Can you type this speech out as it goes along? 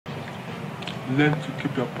learn to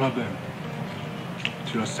keep your problem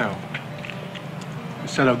to yourself.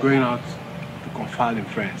 Instead of going out to confide in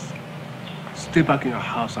friends, stay back in your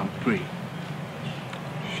house and pray.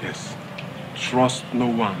 Yes, trust no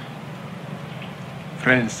one.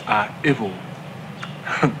 Friends are evil.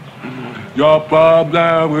 Your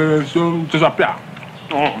problem will soon disappear.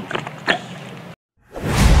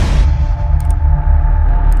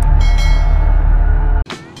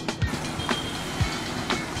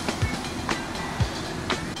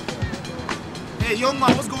 Hey, young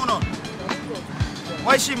man, what's going on?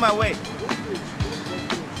 Why is she in my way?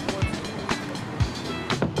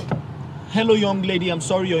 Hello, young lady. I'm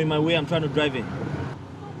sorry you're in my way. I'm trying to drive in.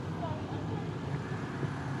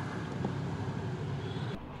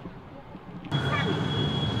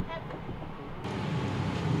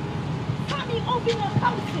 Open your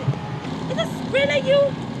house. Is this really you?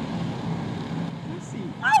 Let's see.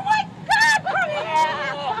 Oh my God!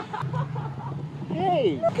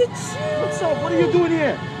 Hey! Look at you! What's up? What are you doing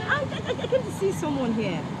here? I came to see someone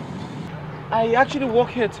here. I actually work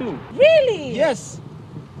here too. Really? Yes.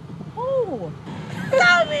 Oh,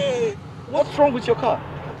 tell me! What's wrong with your car?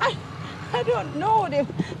 I don't know.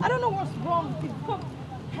 I don't know what's wrong. Come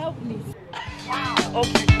help me. Wow.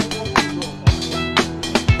 Okay.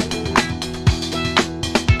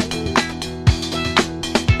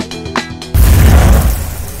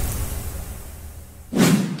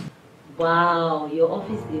 Wow, your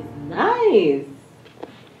office is nice.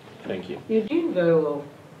 Thank you. You're doing very well.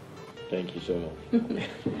 Thank you so much.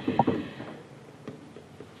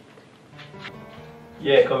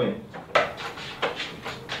 Yeah, come in.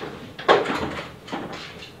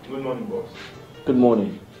 Good morning, boss. Good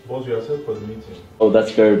morning. Boss, we are set for the meeting. Oh,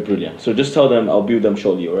 that's very brilliant. So just tell them I'll bill them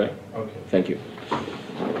shortly, alright? Okay. Thank you.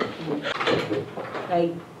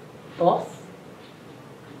 Like, boss?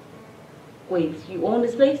 Wait, you own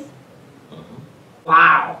this place?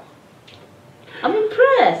 Wow. I'm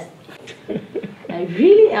impressed. I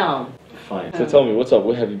really am. Fine. So tell me, what's up?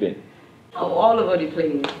 Where have you been? I'm all over the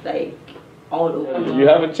place. Like, all over. You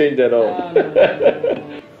haven't changed at all.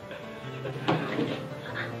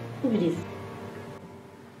 Who is this?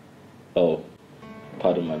 Oh,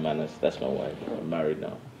 pardon my manners. That's my wife. I'm married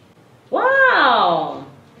now. Wow.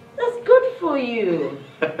 That's good for you.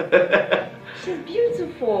 She's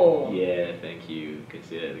beautiful. Yeah, thank you. You can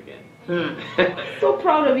say that again. So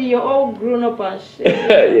proud of you. You're all grown up and shit.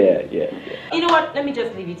 yeah. You know what? Let me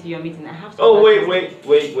just leave you to your meeting. I have to. Oh, wait.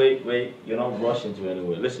 You're not rushing to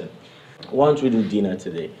anywhere. Listen, once we do dinner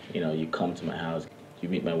today, you come to my house, you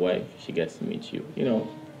meet my wife, she gets to meet you.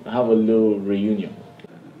 Have a little reunion.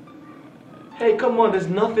 Hey, come on, there's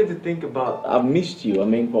nothing to think about. I've missed you,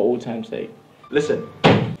 for old time's sake. Listen,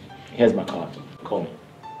 here's my card. Call me.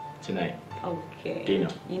 Tonight. Okay. Dinner.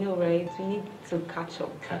 You know, right? We need to catch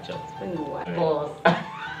up. Catch up. It's been a while. Right. Boss.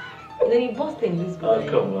 You boss thing lose good. Oh,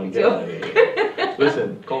 come on, get out of here.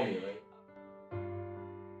 Listen, call me, right?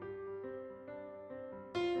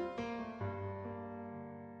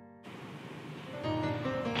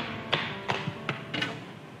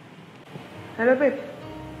 Hello, babe.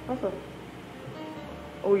 What's up?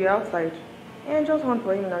 Oh, you're outside. Yeah, just one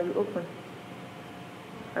for him now. You open.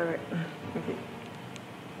 Alright. Okay.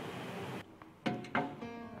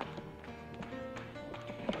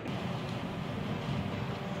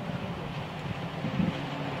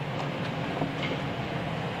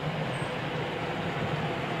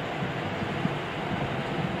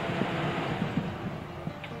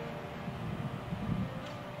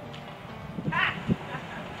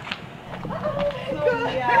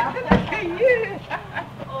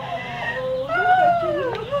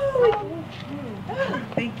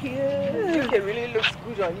 Thank you. It really looks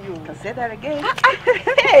good on you. Can say that again.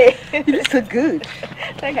 Hey, you look so good.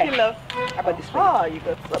 Thank you, love. How about this one? Oh, you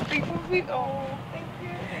got something for me. Oh, thank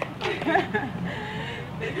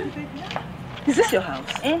you. Is this your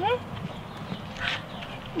house? Mm-hmm.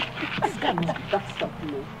 This guy must be that stuff,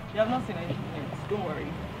 you know. You have not seen anything yet. Don't worry.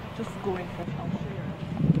 Just go in first. I'll show you.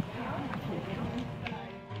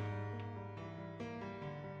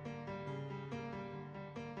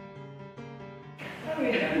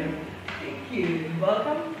 Thank you.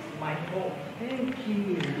 Welcome to my home. Thank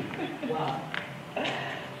you. Wow.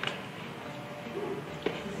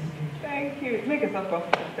 Thank you. Make yourself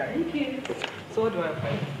comfortable. Thank you. So what do I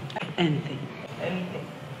find? Anything. Anything.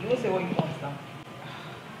 You will say what you want now.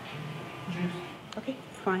 Juice. Okay,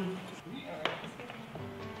 fine.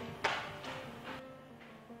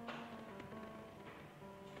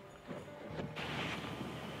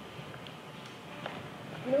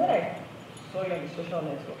 You know what I saw you on the social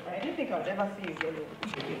network? I didn't think I'd ever see you again.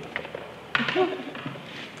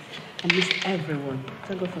 I miss everyone.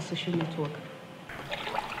 Thank God for social network.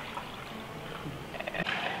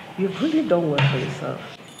 You've really done well for yourself.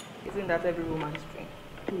 Isn't that every woman's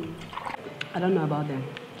dream? I don't know about them.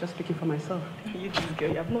 Just speaking for myself. You this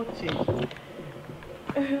girl, you have not changed.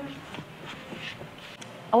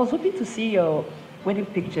 I was hoping to see your wedding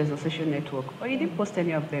pictures on social network, but you didn't post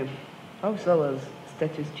any of them. All we saw was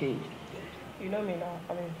status changed. You know me now.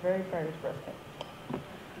 I'm a very private person.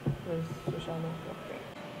 There's social network thing.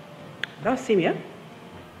 That's him, yeah?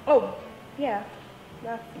 Oh, yeah.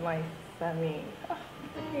 That's my Sammy.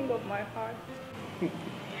 The king of my heart.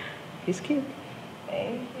 He's cute.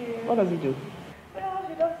 Thank you. What does he do? Yeah,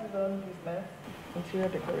 he does his own business. Interior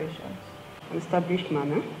decorations. An established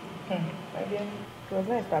man, huh? Again, he was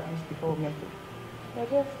not established before we met him. But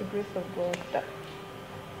just the grace of God that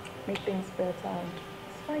made things better and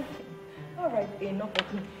it's fine. Alright, enough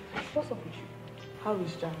of me. What's up with you? How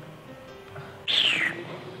is Jack?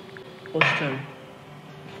 Old story.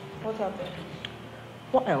 What happened?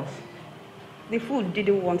 What else? The fool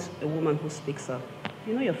didn't want a woman who speaks up.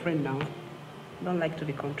 You know your friend now. Don't like to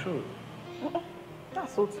be controlled.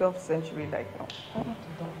 That's so 12th century like now.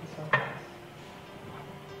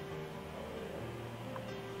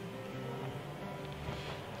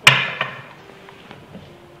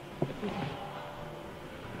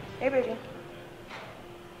 Hey baby.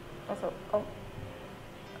 What's up? Oh.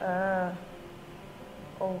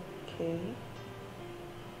 Okay.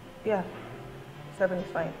 Yeah. 7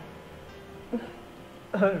 is fine.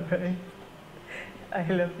 Alright. I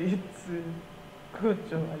love you too. Good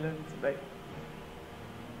job, I love you too. Bye.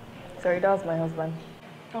 Sorry, that was my husband.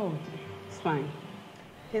 Oh, it's fine.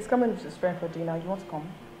 He's coming with his friend for dinner. You want to come?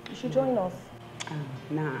 You should join us.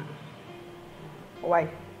 Nah. Why?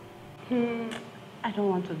 I don't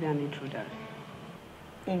want to be an intruder.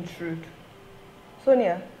 Intrude.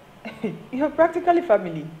 Sonia, you're practically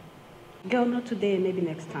family. Girl, not today, maybe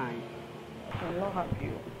next time. I'm not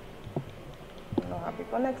happy. I'm not happy,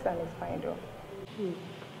 but next time it's fine though.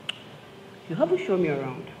 You haven't shown me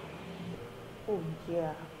around. Oh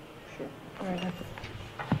yeah, sure. Alright, that's it.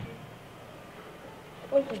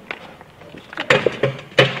 Okay.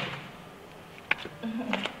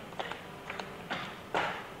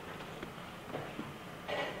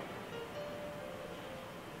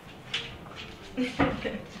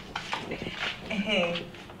 Hey,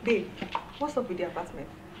 babe, what's up with the apartment?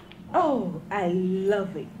 Oh, I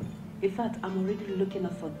love it. In fact, I'm already looking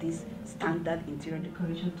up for this standard interior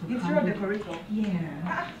decoration to Interior decorator?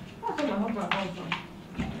 Yeah. That's what my husband comes from.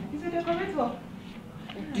 He's a decorator.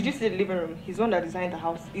 Did you see the living room? He's the one that designed the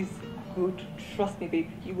house. He's good. Trust me, babe.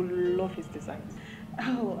 You will love his designs.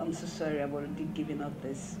 Oh, I'm so sorry. I've already given up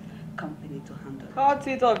this company to handle. Cut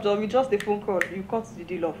it off, Joe. It's just a phone call. You cut the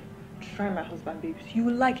deal off. Try my husband, babe. You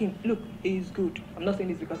will like him. Look, he's good. I'm not saying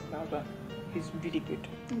this because he's my husband. He's really good.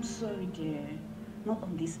 I'm sorry, dear. Not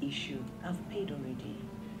on this issue. I've paid already.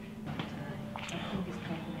 I think this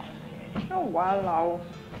company. Oh, wow.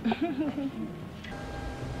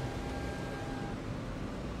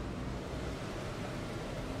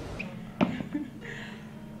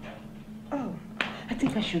 Oh, I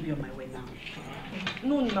think I should be on my way now.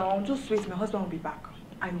 No, just wait. My husband will be back.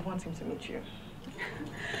 I want him to meet you.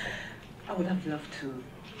 I would have loved to.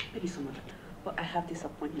 Maybe some other time. But I have this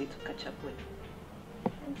appointment to catch up with.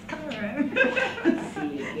 See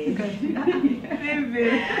you again. Baby.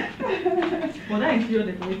 Well, that is your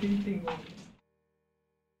decorating thing.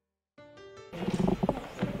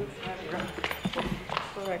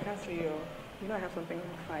 Sorry, I can't see you. You know I have something on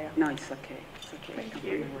fire. No, it's okay. It's okay. Thank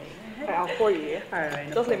you. I'll call you. Yeah? All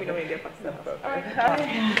right. Just let me know when you get past that. All right.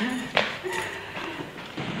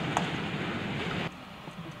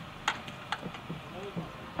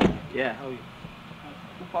 Yeah, how are you?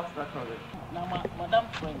 Who passed that call? Now,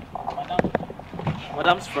 madam's friend.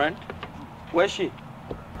 Madam's friend? Where's she? Is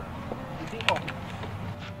he home?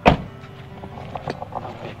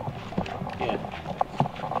 Okay. Yeah.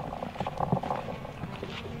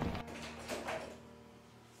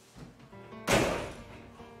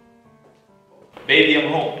 Baby, I'm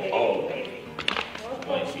home. Oh.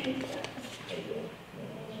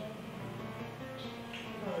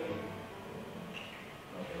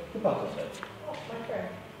 Who passed outside? Oh, my friend.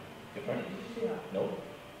 Your friend? Did you see her? No.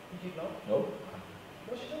 Did you know? No.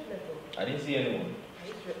 What she just left though? I didn't see anyone.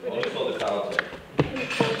 I only saw the car outside.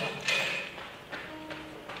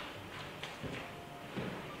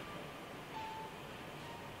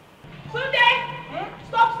 Sunday!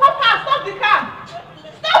 Stop her! Stop the car!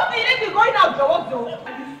 Stop the lady going out, Joe!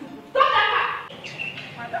 Stop that car!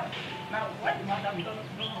 Madam, now why the madam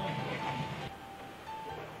doesn't know?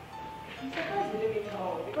 I'm surprised the lady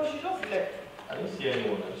called because she just left. I didn't see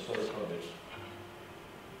anyone. I just saw the car there.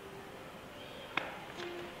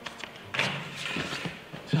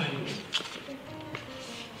 So you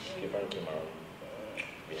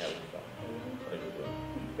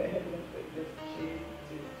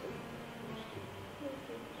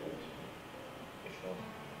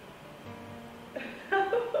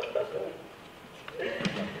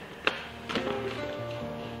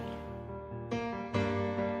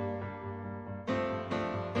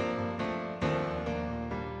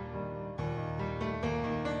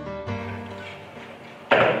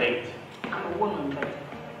date. I'm a woman, but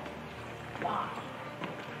wow.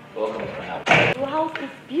 Welcome to my house. Your house is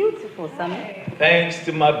beautiful, Sammy. Thanks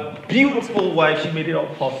to my beautiful wife, she made it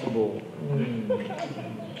all possible.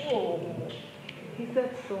 Oh, he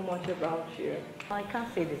said so much about you. I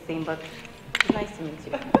can't say the same, but it's nice to meet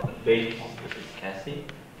you. Babe, this is Cassie.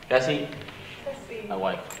 Cassie? Cassie. My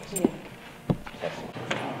wife. Yeah. Cassie.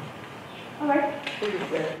 Alright.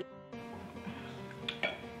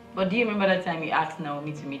 But do you remember that time you asked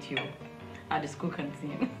Naomi to meet you at the school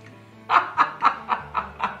canteen?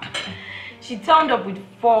 She turned up with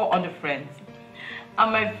 4 other friends.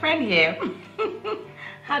 And my friend here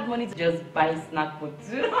had money to just buy snack for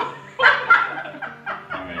 2.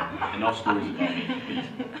 Alright, enough stories about me, please.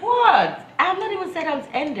 What? I have not even said how it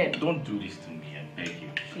ended. Don't do this to me, I beg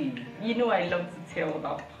you. You know I love to tell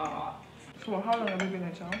that part. So how long have you been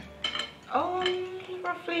a child?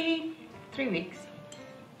 Roughly 3 weeks.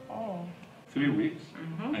 Oh. 3 weeks?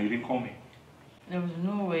 And you didn't call me? There was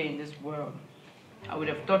no way in this world I would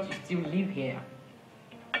have thought you still live here.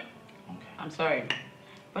 Okay. I'm sorry,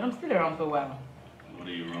 but I'm still around for a while. What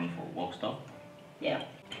are you around for? Work stuff? Yeah.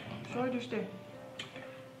 So where do you stay?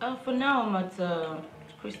 For now, I'm at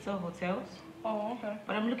Crystal Hotels. Oh, okay.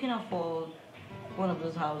 But I'm looking out for one of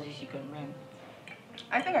those houses you can rent.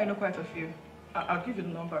 I think I know quite a few. I'll give you the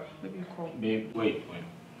number. Maybe you call. Babe, wait.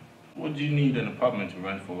 What do you need an apartment to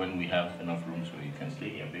rent for when we have enough rooms where you can stay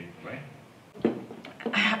here, babe, right?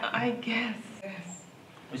 I guess. Yes.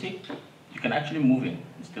 You see, you can actually move in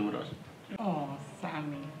and stay with us. Oh,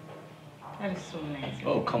 Sammy. That is so nice.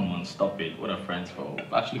 Oh, come on, stop it. What are friends for?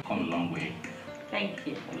 We've actually come a long way. Thank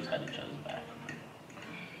you. Always had each other's back.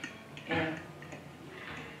 Yeah.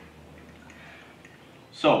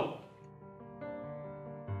 So,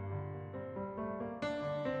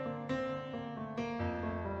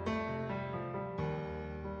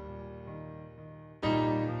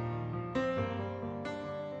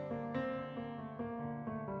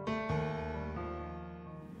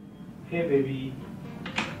 hey, baby.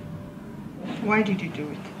 Why did you do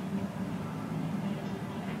it?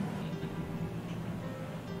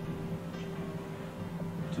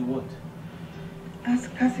 To what?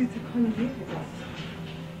 Ask Cassie to come live with us.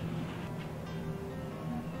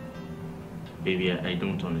 Baby, I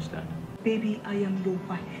don't understand. Baby, I am your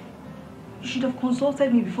wife. You should have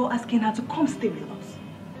consulted me before asking her to come stay with us.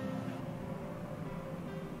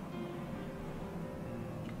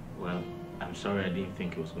 Well, I'm sorry, I didn't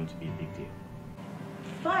think it was going to be a big deal.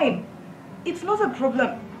 Fine. It's not a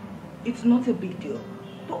problem. It's not a big deal.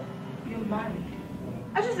 But you're married.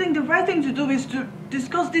 I just think the right thing to do is to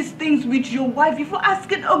discuss these things with your wife before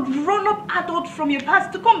asking a grown-up adult from your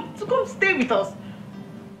past to come stay with us.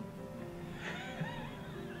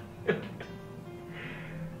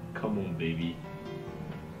 Come on, baby.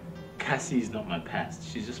 Cassie is not my past.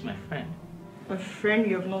 She's just my friend. A friend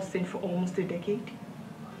you have not seen for almost a decade?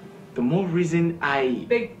 The more reason I...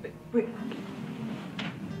 Wait.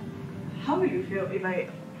 How will you feel if I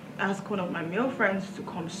ask one of my male friends to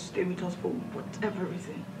come stay with us for whatever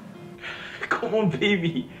reason? Come on,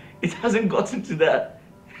 baby. It hasn't gotten to that.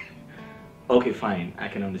 Okay, fine. I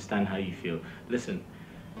can understand how you feel. Listen,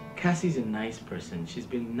 Cassie's a nice person. She's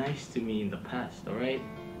been nice to me in the past, alright?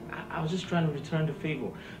 I was just trying to return the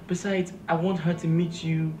favor. Besides, I want her to meet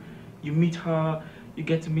you. You meet her, you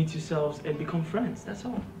get to meet yourselves and become friends. That's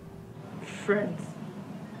all. Friends?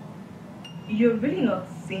 You're really not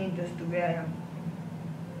seeing this the way I am.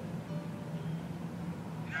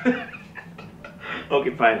 Okay,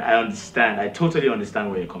 fine. I understand. I totally understand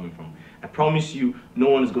where you're coming from. I promise you, no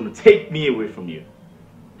one is going to take me away from you.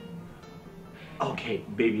 Okay,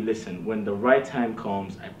 baby, listen. When the right time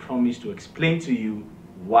comes, I promise to explain to you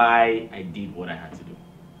why I did what I had to do.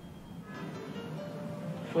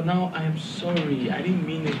 For now, I am sorry. I didn't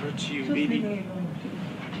mean to hurt you, Just baby. leave me alone.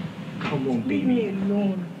 Come on, Leave baby. me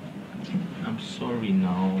alone. I'm sorry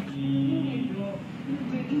now.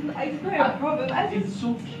 It's not a problem. It's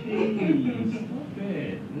okay. Stop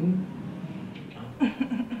it.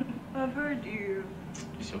 I've heard you.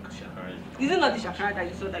 It's your shakara. Is it not the shakara that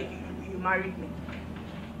you saw that you married me?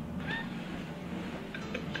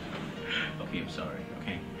 Okay, I'm sorry.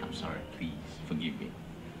 Okay, I'm sorry. Please forgive me.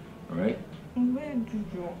 All right? Where did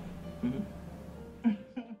you? Mm-hmm.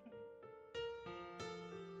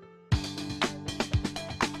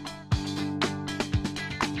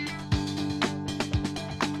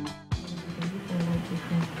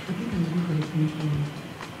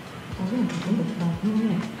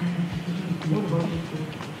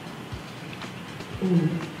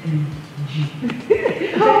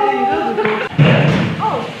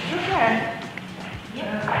 Oh, okay.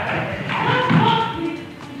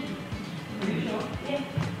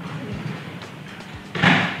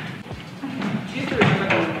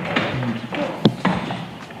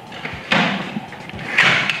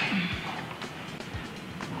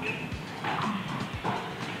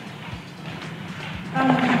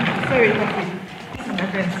 Sorry, Kathy. This is my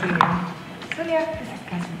friend Sonia. Sonia, this is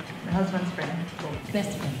Kathy, my husband's friend.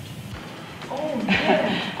 Best friend. Oh,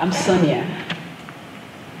 yeah. I'm Sonia.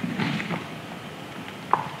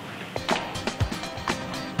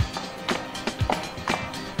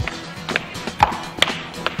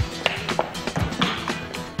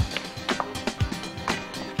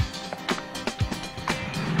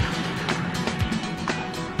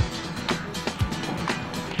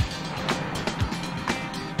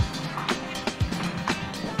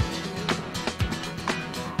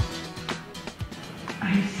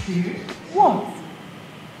 What?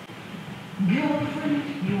 Girlfriend,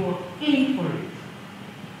 you are in for it.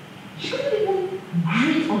 She couldn't even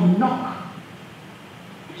greet or knock.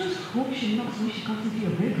 I just hope she knocks when she comes into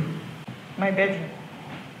your bedroom. My bedroom.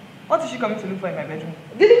 What is she coming to look for in my bedroom?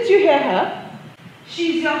 Didn't you hear her?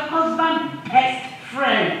 She's your husband's best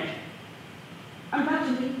friend. And that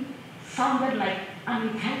to me sounded like an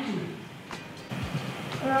entitlement.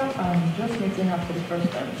 Well, I'm just meeting her for the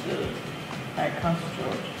first time, so I can't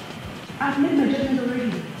judge. I've made my judgment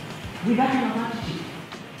already. With that kind of attitude.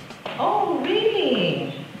 Oh,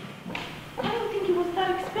 really? I don't think it was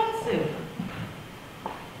that expensive.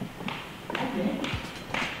 Okay.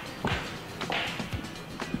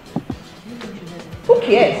 Who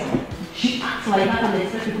cares? She acts like that and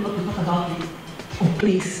expects people not to talk about it. Oh,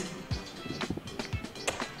 please.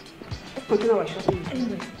 Let's continue our shopping.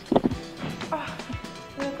 Anyway.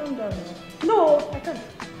 No, calm down. No, I can't.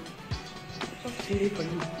 Just delay for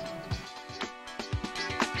you.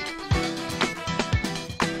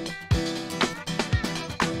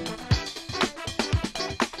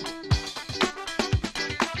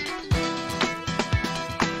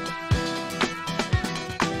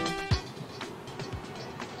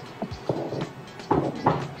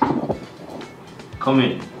 Come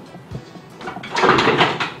in.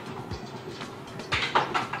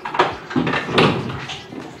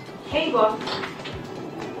 Hey, boss.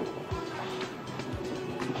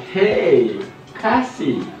 Hey,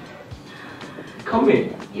 Cassie. Come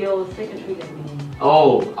in. Your secretary let me in.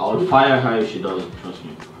 Oh, I'll fire her if she doesn't trust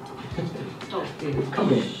me. Oh, baby.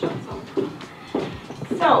 Come in. Shut up.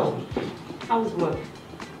 So, how's work?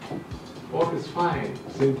 Work is fine.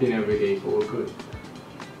 Same thing every day, but we're good.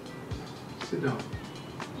 Sit down.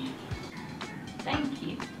 Thank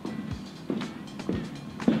you.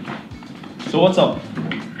 So what's up?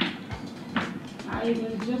 I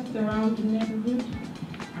was just around the neighborhood.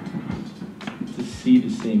 To see the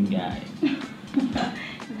same guy.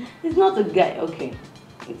 It's not a guy, okay.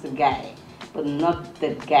 It's a guy, but not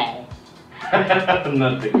that guy.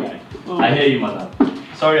 Not the guy. I hear you, madam.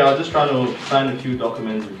 Sorry, I was just trying to sign a few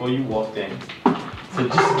documents before you walked in. So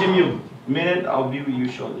just give me a minute, I'll be with you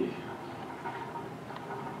shortly.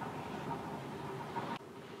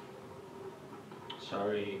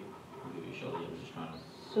 Sorry, I'll be with you shortly. I'm just trying to...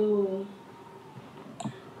 So,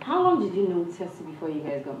 how long did you know Tessie before you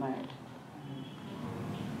guys got married?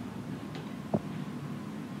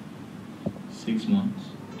 6 months.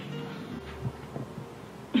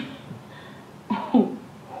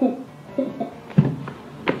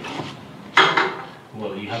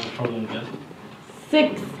 Well, you have a problem with that?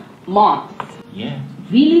 6 months. Yeah.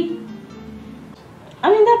 Really? I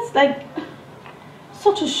mean, that's like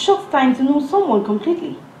such a short time to know someone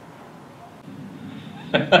completely.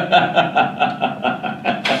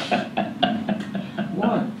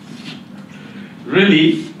 What?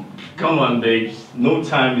 Really? Come on, babes. No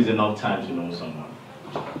time is enough time to know someone.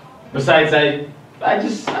 Besides, I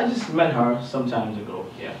just met her some time ago.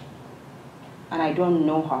 Yeah. And I don't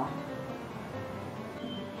know her.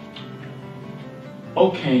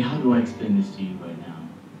 Okay, how do I explain this to you right now?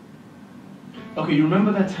 Okay, you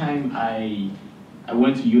remember that time I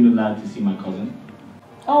went to Unilag to see my cousin?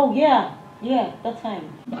 Oh, yeah. Yeah, that time.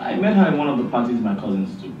 I met her in one of the parties my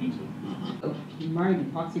cousins took me to. Oh, you married a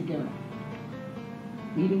party girl.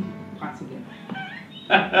 Leading party girl.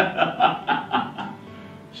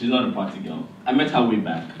 She's not a party girl. I met her way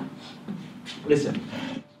back. Listen.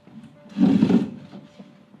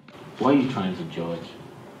 Why are you trying to judge?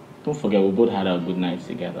 Don't forget, we both had our good nights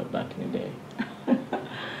together back in the day.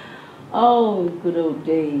 Oh, good old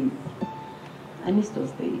days. I miss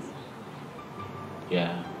those days.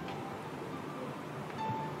 Yeah.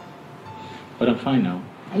 But I'm fine now.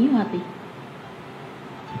 Are you happy?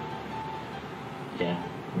 Yeah,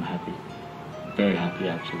 I'm happy. Very happy,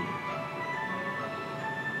 actually.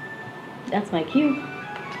 That's my cue.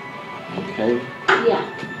 Okay. Yeah.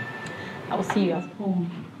 I will see you at home.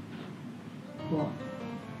 What?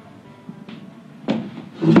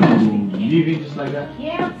 You leaving just like that?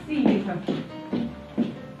 Yeah, I'll see you later.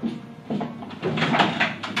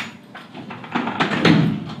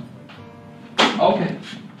 Okay.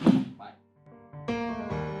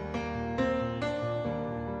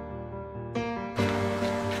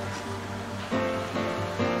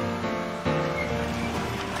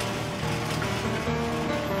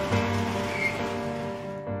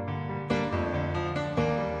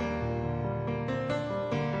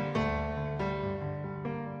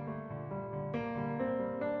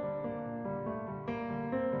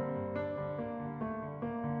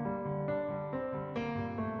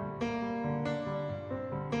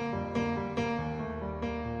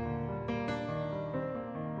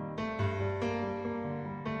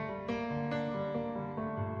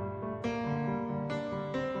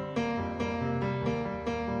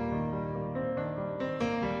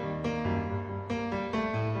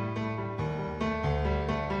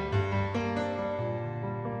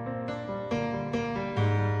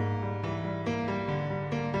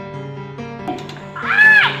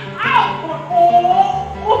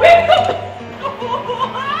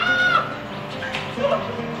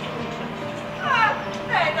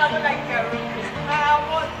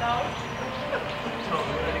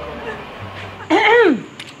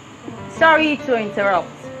 Sorry to interrupt.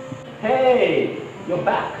 Hey, you're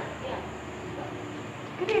back.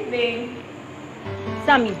 Good evening.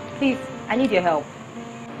 Sammy, please, I need your help.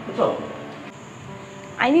 What's up?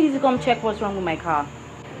 I need you to come check what's wrong with my car.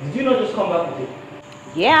 Did you not just come back with it?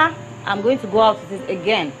 Yeah, I'm going to go out with it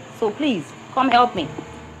again. So please, come help me.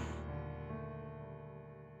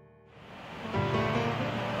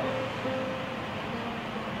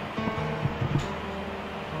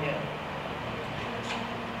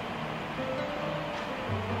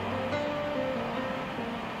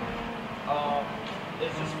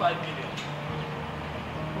 It's just 5 million.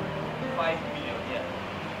 5 million, yeah.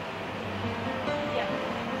 Yeah.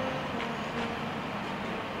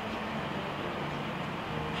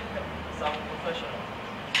 Some professional.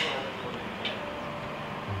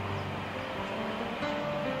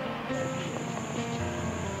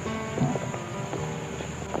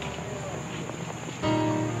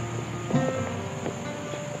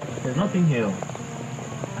 There's nothing here.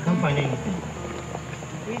 I can't find anything.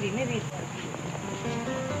 Really? Maybe it's...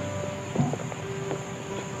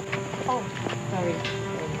 Oh, sorry.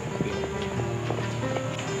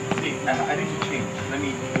 See, I need to change. Let me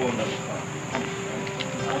go on the car.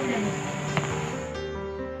 Okay.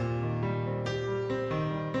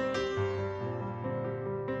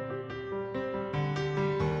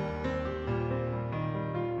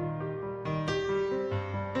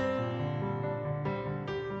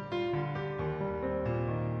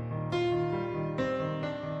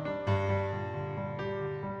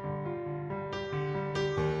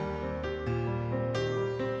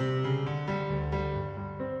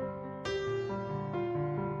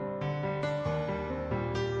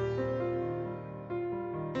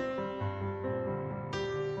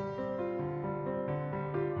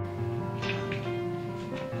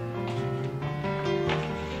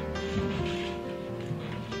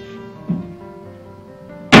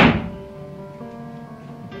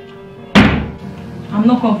 I'm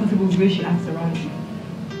not comfortable with the way she acts around you.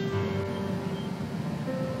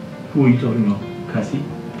 Who are you talking about? Cassie?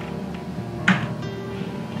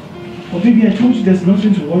 Oh, baby, I told you there's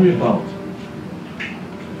nothing to worry about.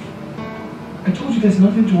 I told you there's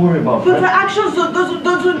nothing to worry about. But her actions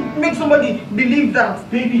doesn't make somebody believe that.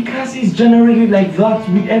 Baby, Cassie is generally like that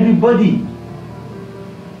with everybody.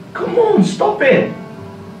 Come on, stop it.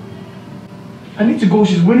 I need to go.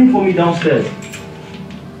 She's waiting for me downstairs.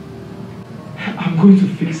 I'm going to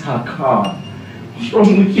fix her car. What's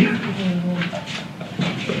wrong with you?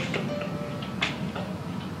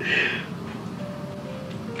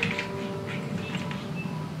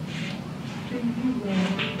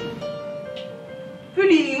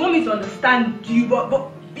 Really, you want me to understand you,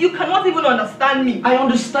 but you cannot even understand me. I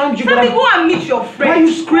understand you, Sammy, but go and meet your friend. Why are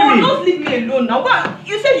you screaming? Oh, don't leave me alone now.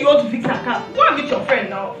 You said you want to fix her car. Go and meet your friend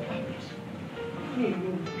now.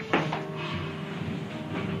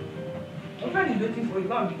 Your friend is waiting for you.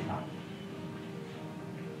 Go and meet her.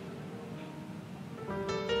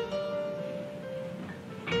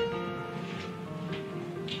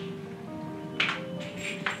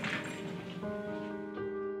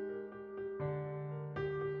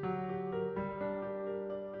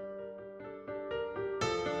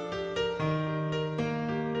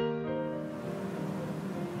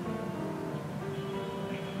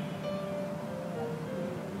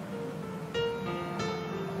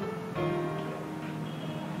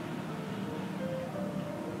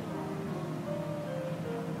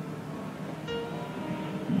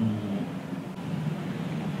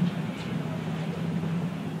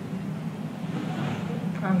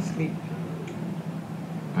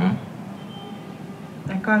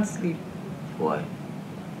 can't sleep. Why?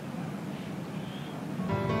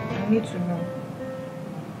 I need to know.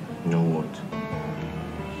 Know what?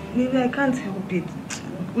 Maybe I can't help it.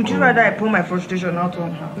 Would you rather I pour my frustration out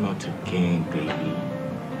on her? Not again, baby.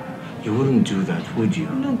 You wouldn't do that, would you?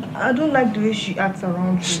 No, I don't like the way she acts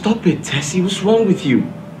around you. Stop it, Tessie. What's wrong with you?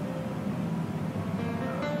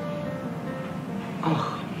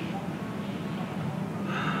 Oh.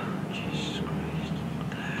 Jesus Christ. What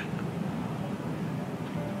the heck?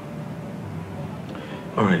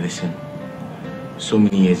 Alright, listen. So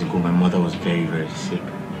many years ago, my mother was very, very sick.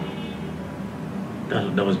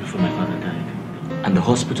 That was before my father died. And the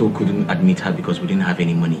hospital couldn't admit her because we didn't have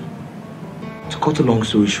any money. To cut a long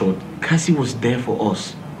story short, Cassie was there for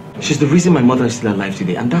us. She's the reason my mother is still alive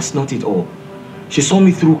today, and that's not it all. She saw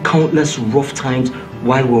me through countless rough times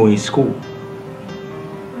while we were in school.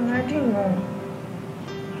 I didn't know.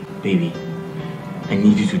 Baby, I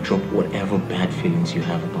need you to drop whatever bad feelings you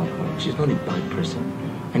have about her. She's not a bad person.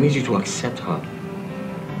 I need you to accept her.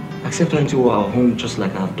 Accept her into our home just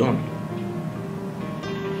like I've done.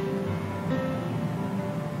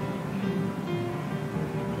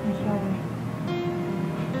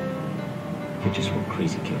 Just one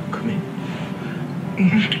crazy girl. Come in.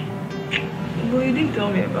 Well, you didn't tell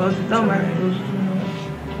me about it. That might be too much.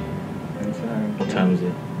 I'm sorry. What time is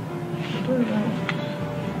it? I don't know.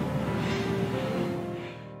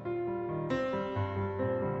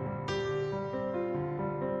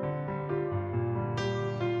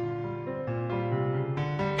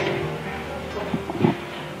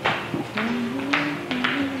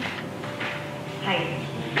 Hi.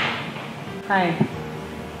 Hi.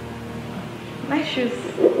 Nice shoes.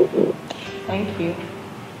 Thank you.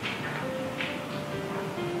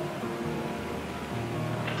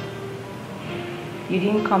 You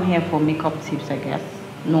didn't come here for makeup tips, I guess.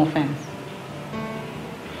 No offense.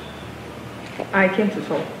 I came to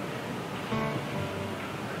talk.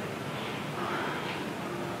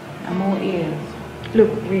 I'm all ears. Look,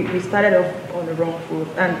 we started off on the wrong foot,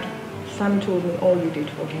 and Sam told me all you did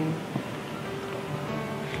for him.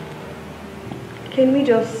 Can we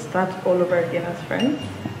just start all over again as friends?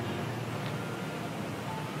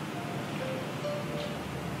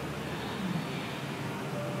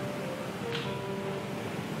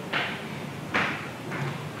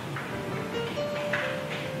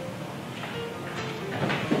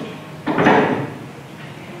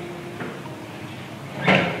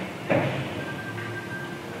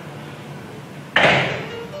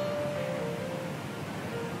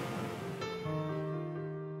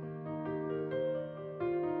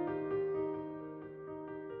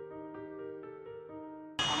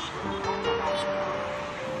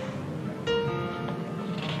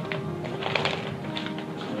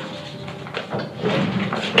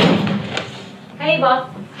 Hey, boss.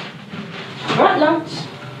 Brought lunch.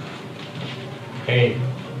 Hey.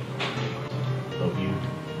 Love you.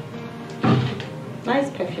 Nice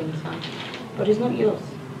perfume, son. But it's not yours.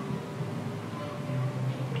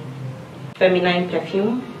 Feminine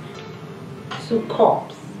perfume. 2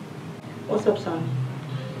 cups. What's up, son?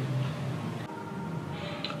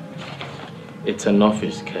 It's an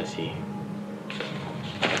office, Cassie.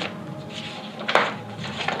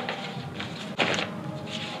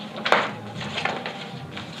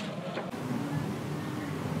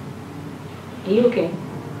 Are you okay?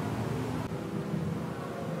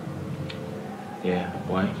 Yeah,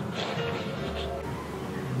 why?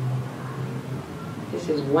 This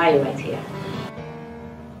is why you're right here.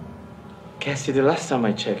 Cassie, the last time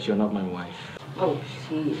I checked, you're not my wife. Oh,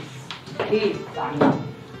 jeez. Please, son.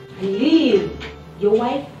 Please. Your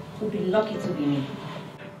wife would be lucky to be me.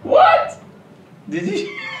 What? Did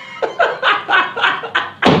you?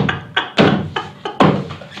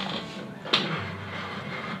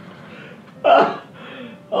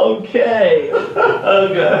 Okay.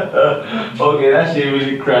 Okay, that shit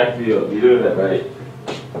really cracked me up. You know that, right?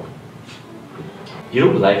 You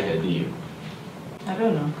don't like her, do you? I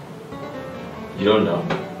don't know. You don't know?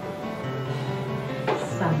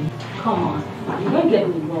 Sammy, come on. You don't get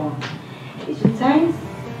me wrong. It's sometimes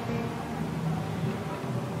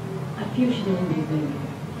I feel she doesn't deserve you.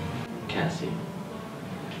 Cassie,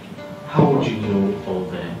 how would you know all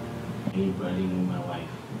that? You barely knew my wife.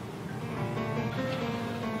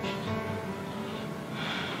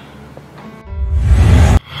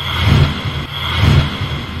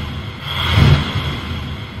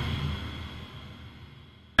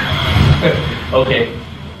 Okay,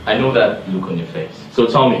 I know that look on your face. So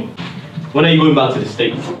tell me, when are you going back to the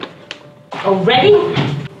States? Already?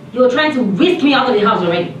 You're trying to whisk me out of the house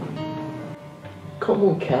already. Come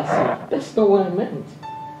on, Cassie. That's not what I meant.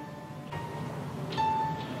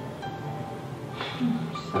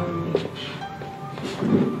 Sorry.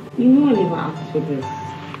 You know I never asked for this.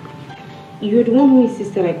 You're the one who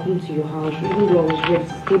insisted I come to your house even though I was ready to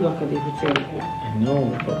stay back at the hotel. I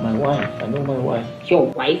know, but my wife. I know my wife. Your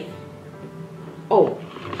wife? Oh.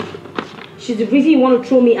 She's the reason you want to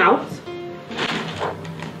throw me out?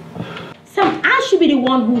 Sam, I should be the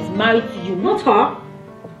one who's married to you, not her.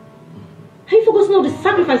 Have you forgotten all the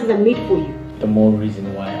sacrifices I made for you? The more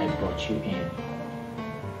reason why I brought you in.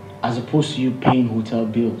 As opposed to you paying hotel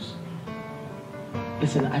bills.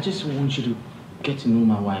 Listen, I just want you to get to know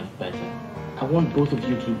my wife better. I want both of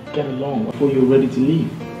you to get along before you're ready to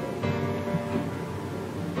leave.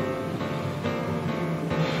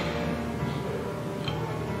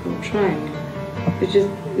 I'm trying.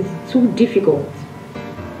 It's too difficult.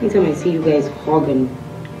 Anytime I see you guys hug and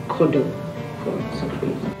cuddle. God, so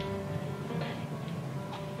crazy.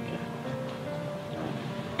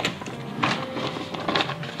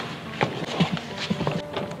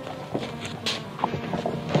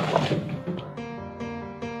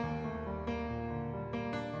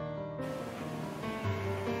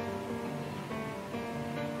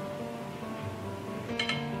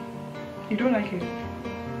 You don't like it?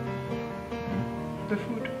 The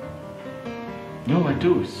food? No, I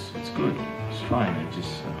do. It's good. It's fine. I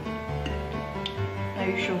just... Are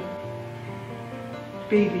you sure?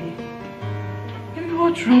 Baby,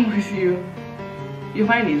 what's wrong with you? Your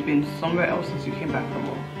mind has been somewhere else since you came back from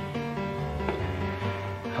work.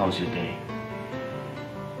 How's your day?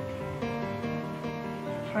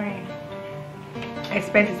 Fine. I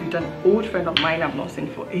spent it with an old friend of mine I've not seen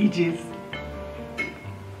for ages.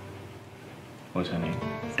 What's her name?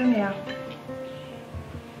 Sonia.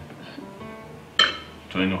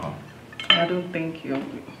 Do I know her? I don't think you.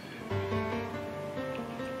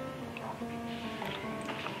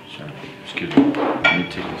 Sorry. Excuse me. Let me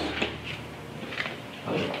take this.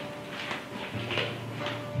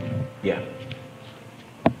 Yeah.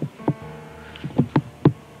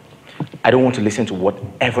 I don't want to listen to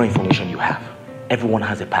whatever information you have. Everyone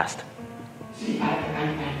has a past. See, I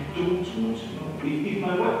don't want to know. If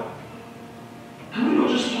my wife... Can we not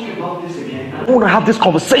just talk about this again? I don't want to have this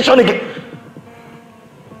conversation again.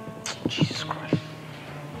 Jesus Christ.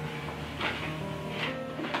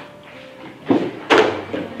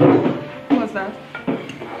 Who was that?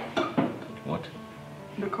 What?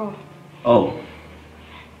 The call. Oh.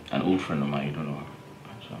 An old friend of mine, you don't know her.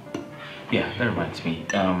 So, yeah, that reminds me.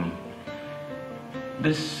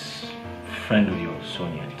 This friend of yours,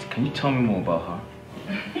 Sonia, can you tell me more about her?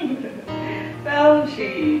 Well,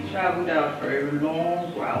 she traveled out for a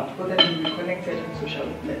long while, but then we reconnected on social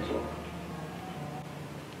network.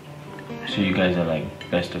 So you guys are like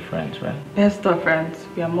best of friends, right? Best of friends.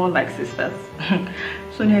 We are more like sisters.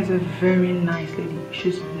 Sonia is a very nice lady.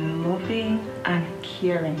 She's loving and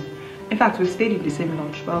caring. In fact, we stayed in the same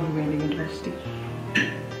lodge while we were in the university.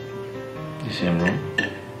 The same room?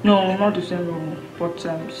 No, not the same room, but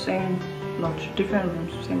same lodge. Different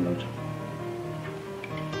rooms, same lodge.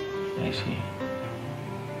 I see.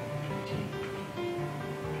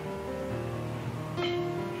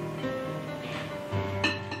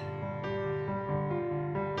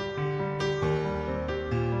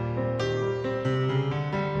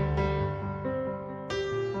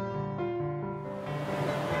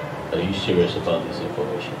 Are you serious about this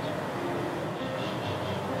information?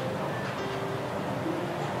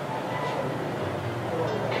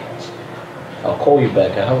 I'll call you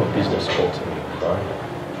back. I have a business call to make, alright?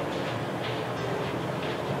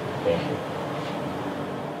 Thank you.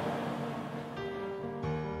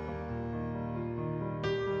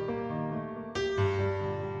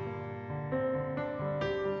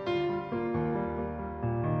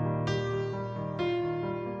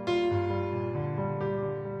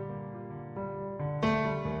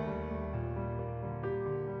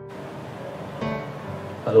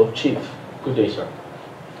 Hello, Chief. Good day, sir.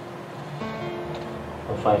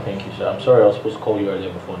 I'm fine, thank you, sir. I'm sorry I was supposed to call you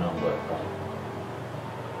earlier before now, but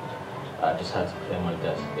I just had to clear my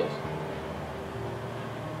desk, yes.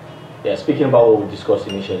 Yeah, speaking about what we discussed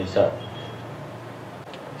initially, sir.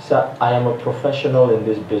 Sir, I am a professional in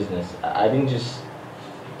this business. I didn't just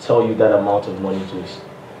tell you that amount of money to...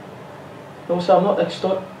 No, sir, I'm not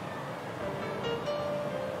extort...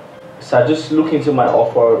 Sir, just look into my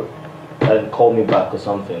offer and call me back or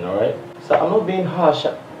something, alright? Sir, I'm not being harsh.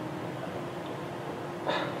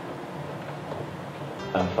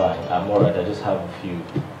 I'm fine. I'm alright. I just have a few.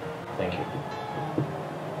 Thank you.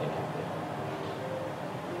 Thank you.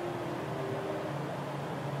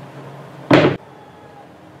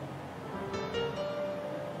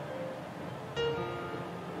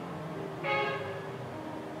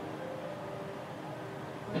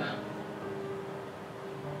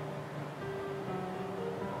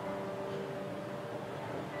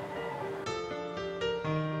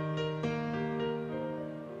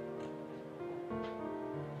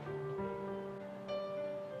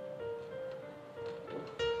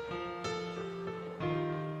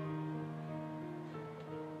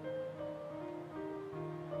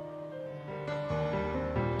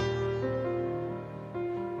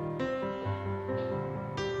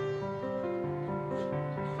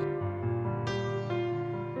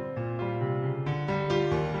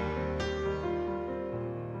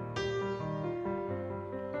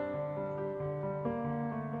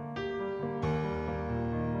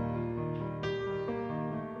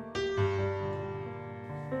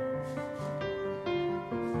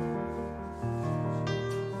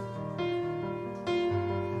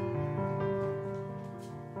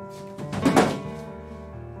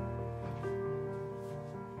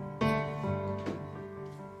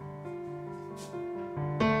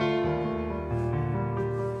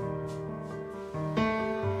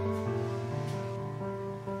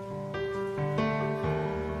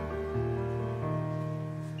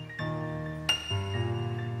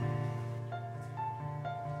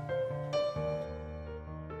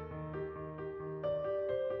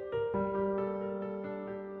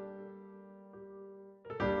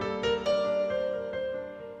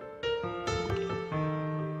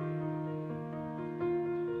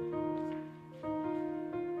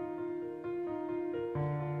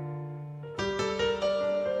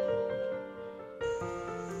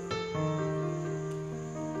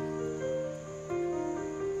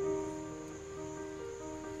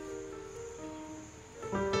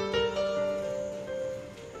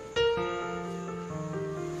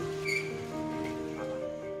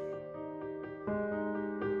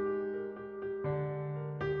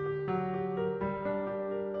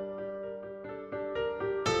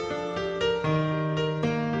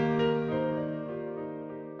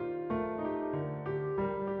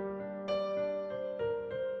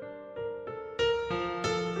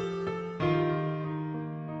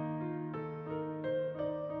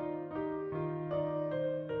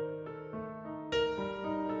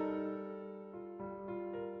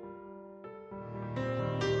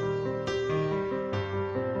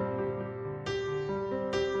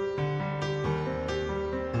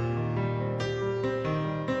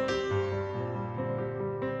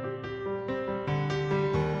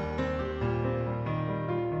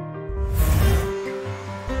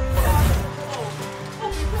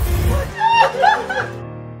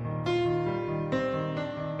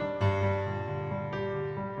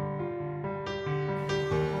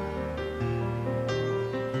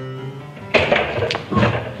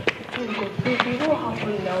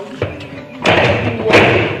 happened now? You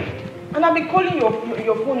and I've been calling your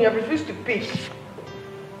phone, you have refused to pick.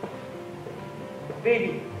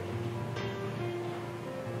 Baby.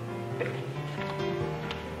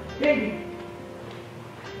 Baby.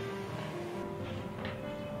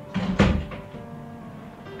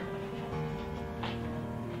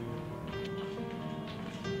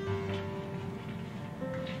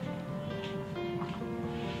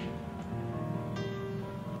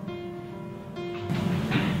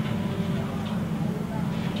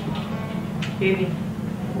 Baby,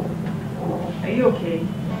 are you okay?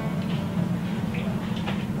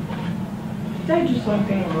 Did I do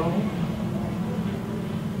something wrong?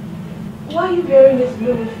 Why are you wearing this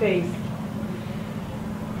gloomy face?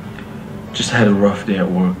 Just had a rough day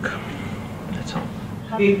at work. That's all.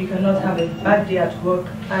 Babe, you cannot have a bad day at work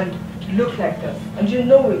and look like this. And you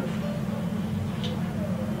know it.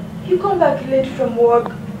 You come back late from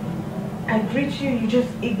work and greet you, you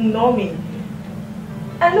just ignore me.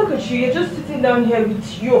 And look at you, you're just sitting down here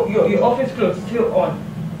with your office clothes still on.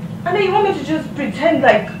 And then you want me to just pretend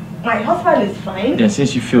like my husband is fine? Then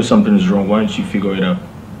since you feel something is wrong, why don't you figure it out?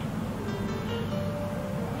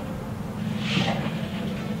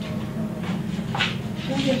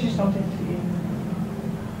 Can I get you something to eat?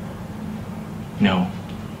 No.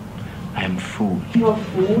 I am full. You're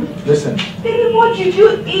full? Listen. Baby, what did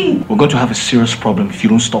you eat? We're going to have a serious problem if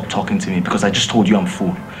you don't stop talking to me because I just told you I'm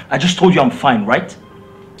full. I just told you I'm fine, right?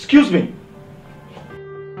 Excuse me.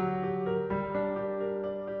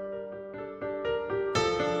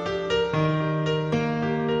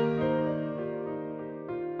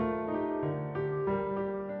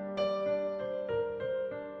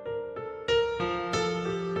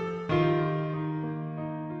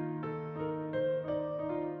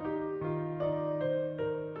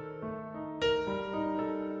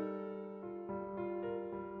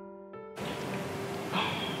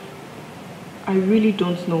 I really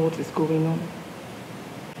don't know what is going on.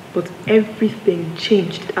 But everything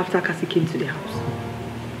changed after Cassie came to the house.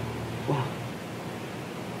 Wow.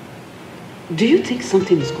 Do you think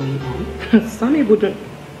something is going on? Sammy wouldn't.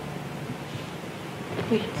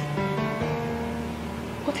 Wait.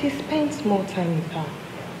 But he spends more time with her.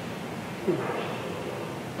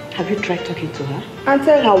 Have you tried talking to her? And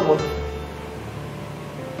tell her what?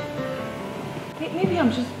 Maybe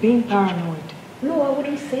I'm just being paranoid. No, I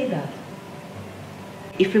wouldn't say that.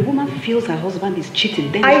 If a woman feels her husband is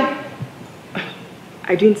cheating, then...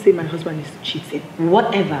 I didn't say my husband is cheating.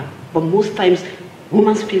 Whatever. But most times,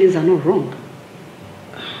 women's feelings are not wrong.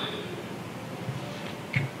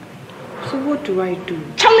 So what do I do?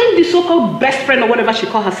 Challenge the so-called best friend or whatever she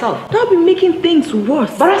calls herself. That'll be making things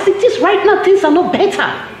worse. But as it is right now, things are not better.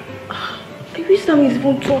 I wish Sam is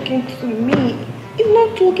even talking to me. He's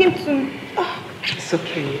not talking to me. It's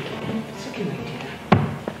okay. It's okay, my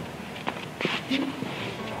dear.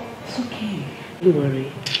 It's okay. Don't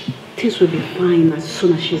worry. Things will be fine as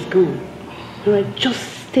soon as she's gone. Alright,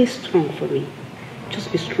 just stay strong for me.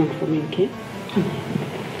 Just be strong for me, okay? Come on.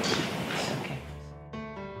 It's okay.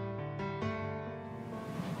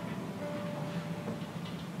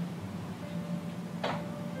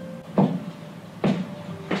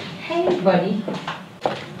 Hey, buddy.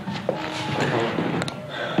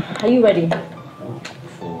 Are you ready?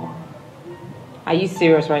 Are you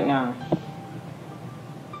serious right now?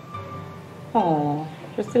 Oh,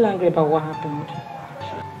 you're still angry about what happened.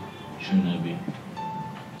 Shouldn't I be?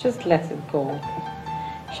 Just let it go.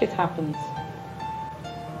 Shit happens.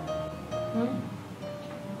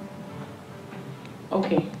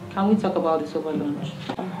 Okay, can we talk about this over lunch?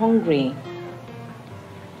 I'm hungry.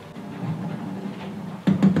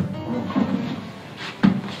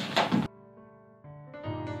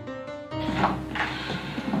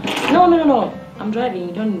 No. I'm driving.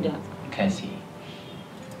 You don't need that. Cassie,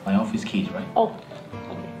 my office keys, right? Oh,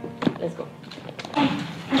 okay. Let's go.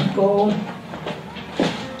 Let's go.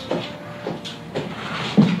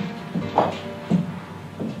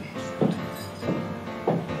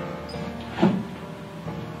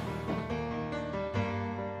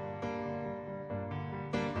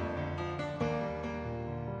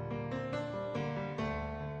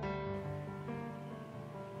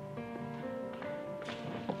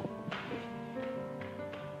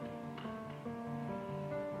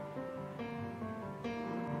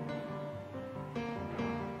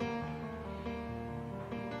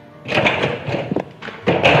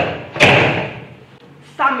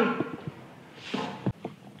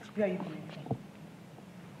 Where are you going from?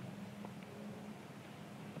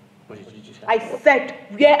 What did you just say? I said,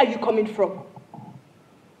 where are you coming from?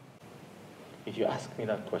 If you ask me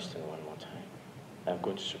that question one more time, I'm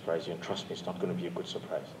going to surprise you, and trust me, it's not going to be a good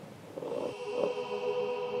surprise.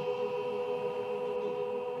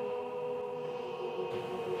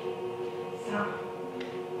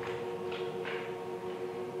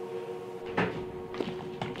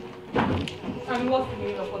 what's the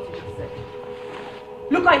meaning of what you just said?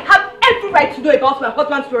 Look, I have every right to know about my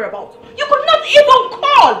husband's whereabouts. You could not even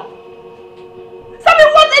call! Sammy,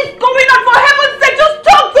 what is going on? For heaven's sake, just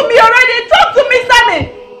talk to me already! Talk to me, Sammy!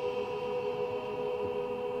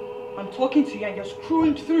 I'm talking to you and you're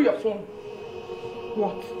screwing through your phone.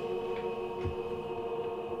 What?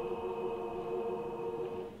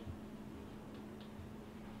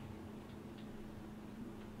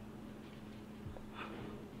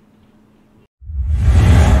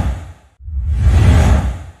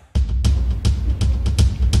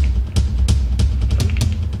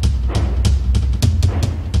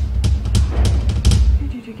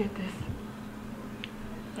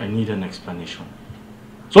 I need an explanation.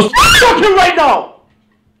 So stop talking right now!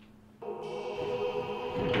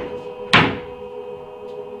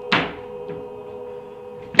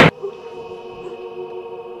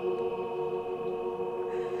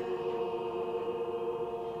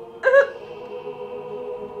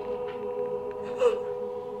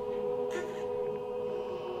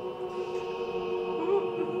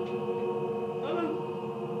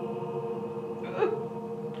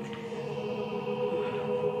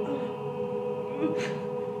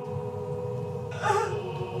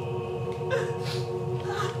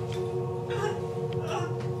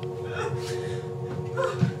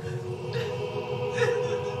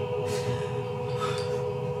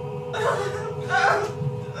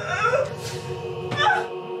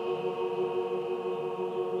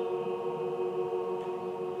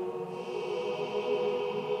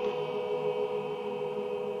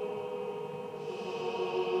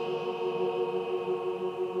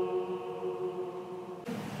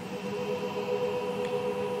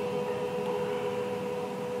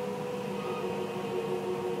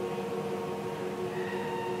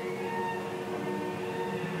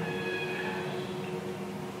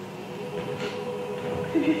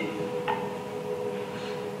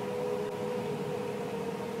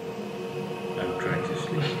 I'm trying to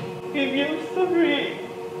sleep. Baby, I'm sorry.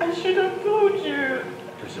 I should have told you.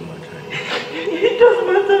 Doesn't matter. It doesn't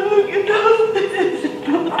matter. Look, it does.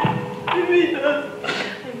 Baby, it does.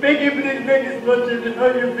 I beg you, please make this much of how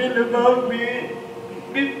you feel about me.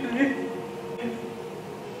 Please.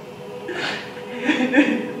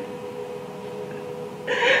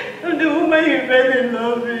 I'm the woman you fell in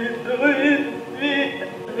love with. Oh, it's me.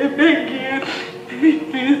 I beg you.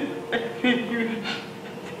 Please, I beg you.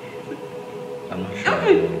 I'm not sure.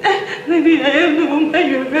 Maybe I am the woman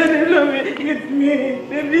you fell in love with. It's me.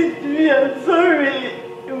 Maybe it's me. I'm sorry.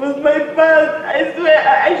 It was my fault. I swear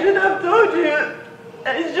I should have told you. I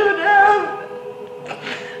should have.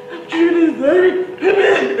 I'm truly sorry.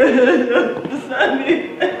 Sammy,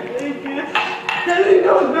 thank you. Sammy,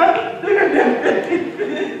 go back. Look at them.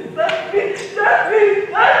 Sammy, Sammy,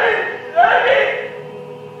 Sammy, Sammy.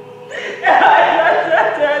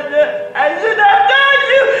 I should have told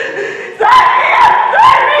you. Sammy, I'm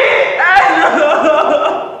sorry. I know.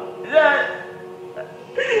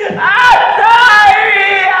 I'm sorry.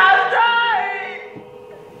 I'm sorry.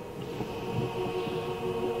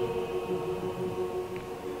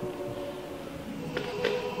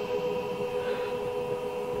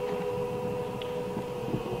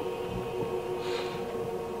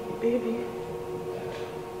 Baby,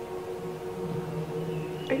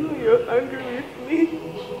 I know you're angry with me.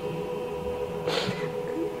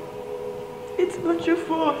 It's not your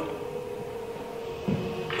fault.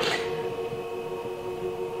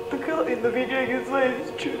 The girl in the video you saw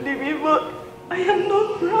is truly me, but I am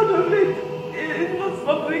not proud of it. It's not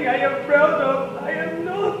something I am proud of. I am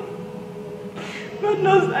not. God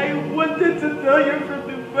knows I wanted to tell you from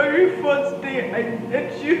the very first day I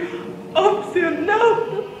met you up till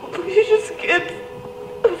now. But you just kept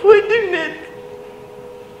avoiding it.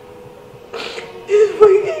 Please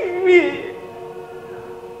forgive me.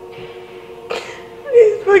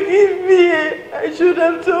 Please forgive me. I should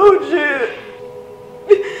have told you.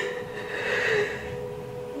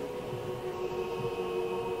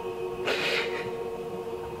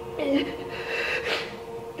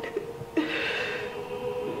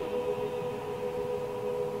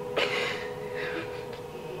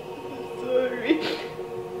 Sorry.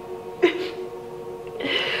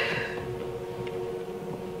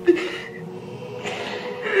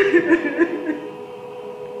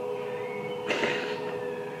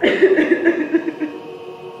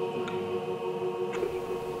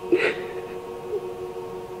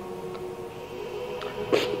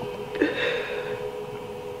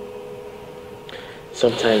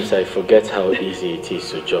 Sometimes I forget how easy it is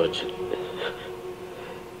to judge.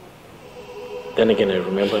 Then again, I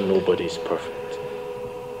remember nobody is perfect.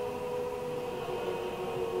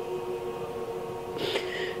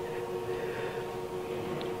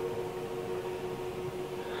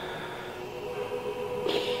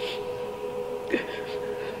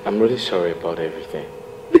 I'm really sorry about everything.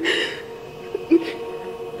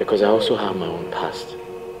 Because I also have my own past.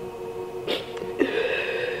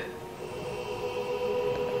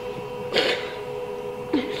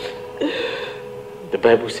 The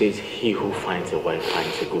Bible says, he who finds a wife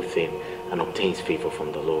finds a good thing and obtains favor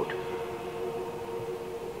from the Lord.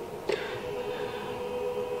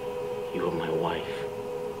 You are my wife.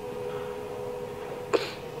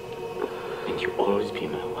 And you'll always be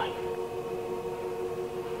my wife.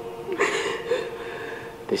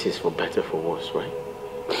 This is for better, for worse, right?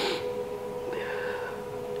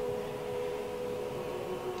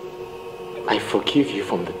 I forgive you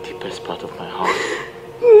from the deepest part of my heart.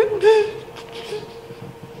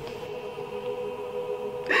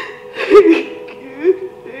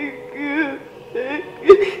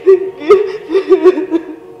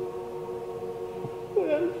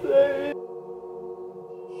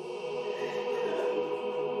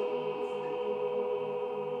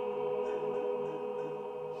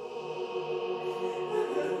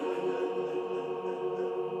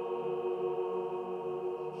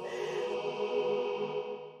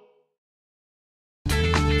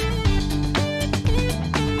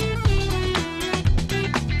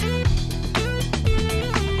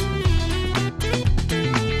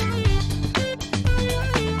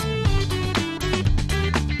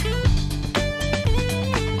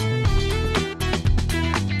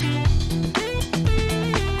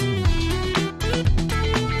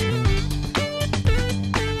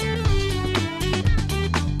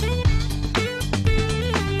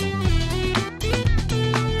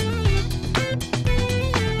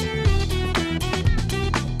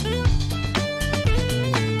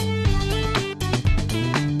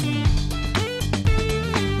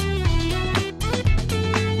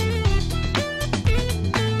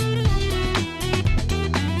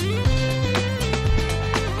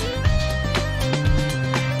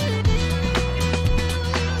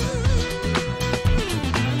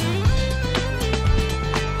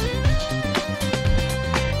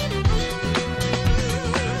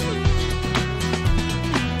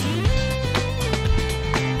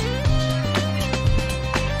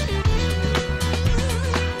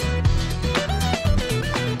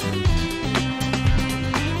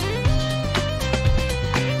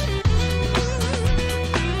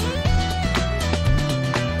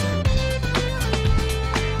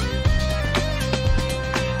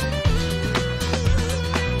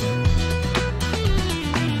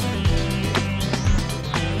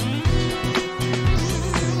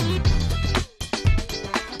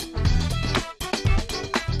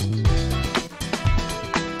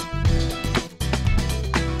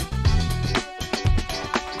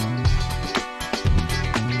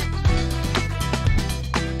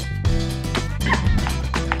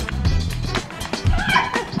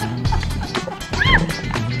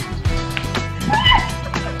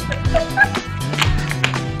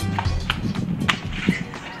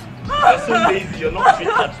 So lazy, you're not fit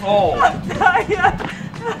at all. I'm tired.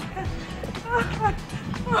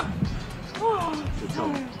 So tell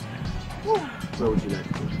me, where would you like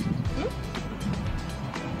to go?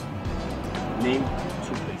 Name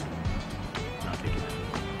 2 places. I'll take you there.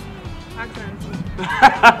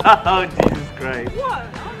 Oh, Jesus Christ.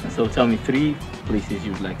 What? So tell me 3 places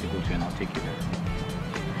you'd like to go to and I'll take you there.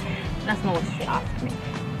 That's not what you should ask me.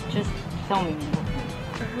 Just tell me.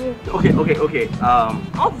 Okay. I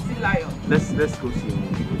want to see lion. Let's go see a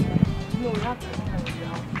movie. No, we have to come to your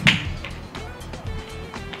house.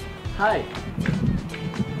 Hi.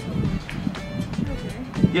 Okay.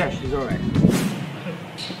 Yeah, she's alright.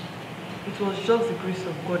 It was just the grace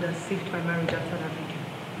of God that saved my marriage after that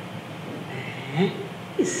video.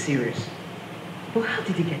 He's serious. But how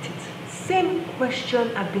did he get it? Same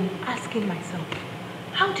question I've been asking myself.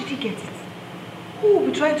 How did he get it? Who will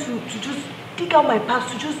be trying to just dig out my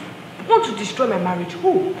past, to just want to destroy my marriage?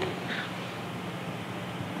 Who?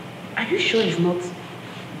 Are you sure it's not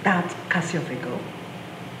that Cassie of a girl?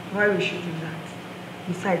 Why would she do that?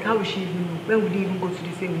 Besides, how will she even know? When would they even go to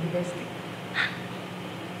the same university?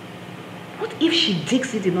 What if she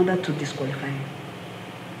digs it in order to disqualify him?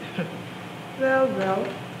 Well,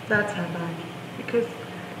 that's her bag. Because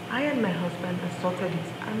I and my husband have sorted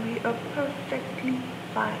it and we are perfectly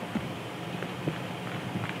fine.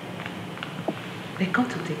 They got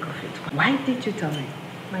to take off it. Why did you tell me?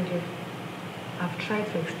 My dear, I've tried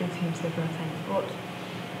to explain to him several times, but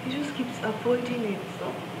he just keeps avoiding it,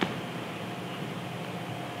 so...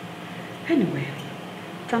 Anyway,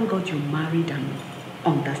 thank God you married an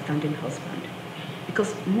understanding husband.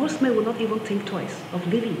 Because most men will not even think twice of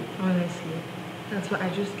leaving you. Honestly, that's why I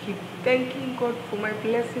just keep thanking God for my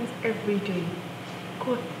blessings every day.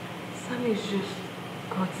 God, Sam is just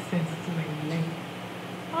God sends to my name.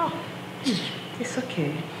 Oh, It's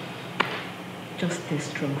okay. Just stay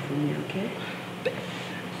strong for me, okay?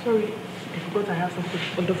 sorry. I forgot I have something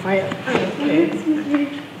on the fire. Okay.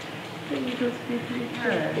 Let me just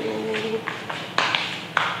quickly.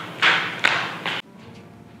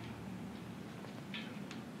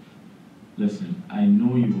 Listen, I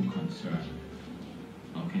know you're concerned,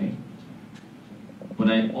 okay? But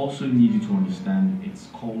I also need you to understand it's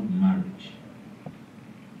called marriage.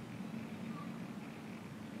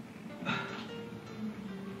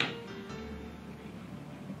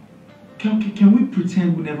 Can we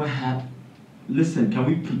pretend we never had... Listen, can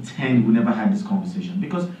we pretend we never had this conversation?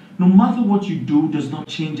 Because no matter what you do does not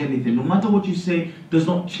change anything. No matter what you say does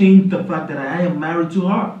not change the fact that I am married to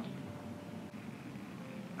her.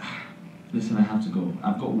 Listen, I have to go.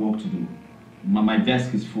 I've got work to do. My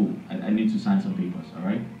desk is full. I need to sign some papers,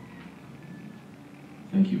 alright?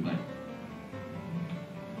 Thank you, bye.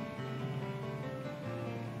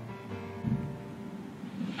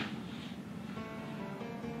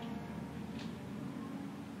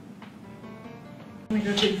 Oh my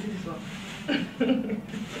God, this is one.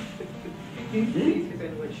 These days,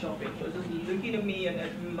 when we were shopping, he was just looking at me and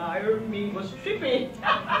admiring me, was tripping.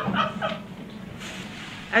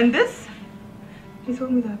 And this, he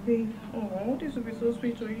told me that, babe, oh, this would be so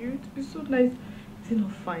sweet of you. It would be so nice. Is it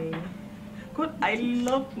not fine? God, I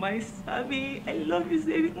love my Sammy. I love you,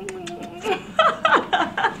 Sammy.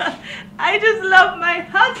 I just love my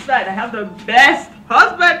husband. I have the best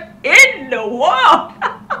husband in the world.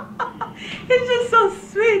 It's just so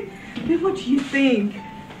sweet. Babe, what do you think?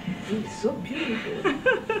 It's so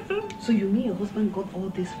beautiful. So you mean your husband got all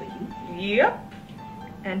this for you? Yep.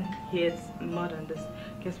 And here's more than this.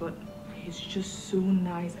 Guess what? He's just so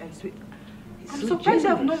nice and sweet. I'm so surprised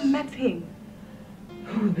I've generous. not met him.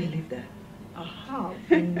 Who will believe that? Aha,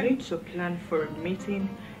 we need to plan for a meeting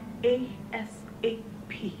ASAP.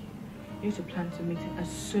 We need to plan to meet him as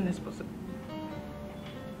soon as possible.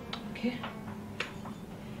 Okay.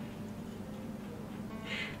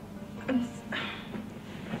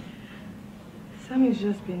 Sammy's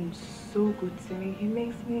just been so good to me. He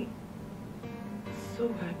makes me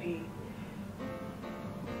so happy.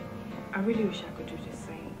 I really wish I could do the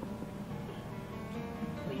same.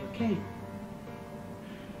 Are you okay?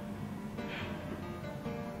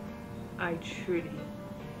 I truly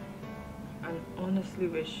and honestly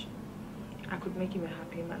wish I could make him a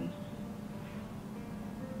happy man.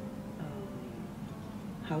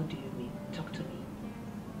 How do you mean? Talk to me.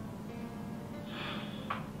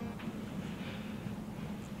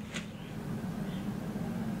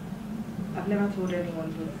 I've never told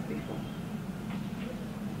anyone this before.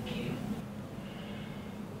 Okay.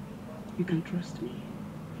 You can trust me.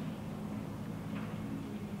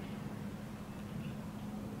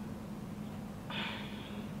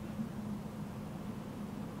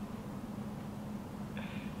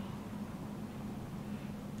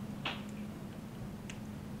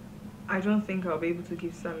 I don't think I'll be able to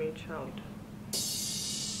give Sammy a child.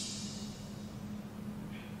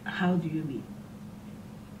 How do you mean?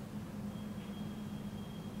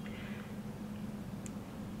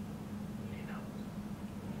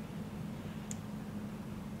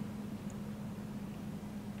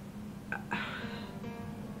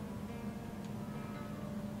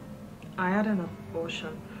 I had an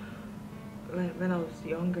abortion when I was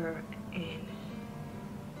younger, and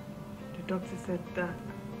the doctor said that.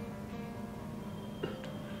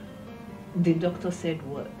 The doctor said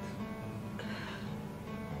what?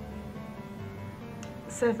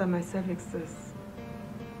 Said that my cervix is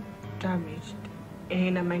damaged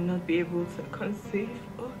and I might not be able to conceive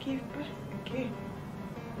or give birth again.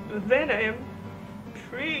 But then I am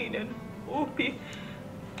praying and hoping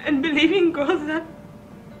and believing God that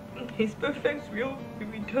His perfect will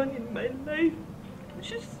be done in my life.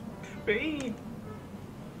 Just praying.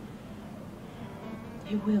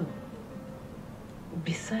 He will.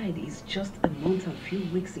 Besides, it's just a month and few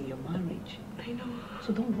weeks in your marriage. I know.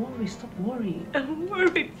 So don't worry, stop worrying. I'm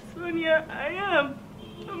worried, Sonia. I am.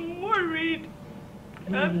 I'm worried.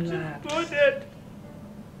 I'm just bothered.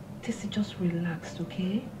 Tessie, just relax,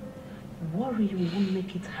 okay? Worry won't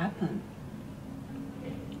make it happen.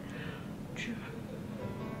 True.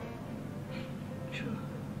 True.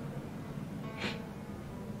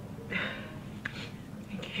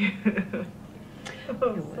 Thank you.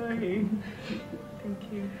 Oh, You're sorry. welcome.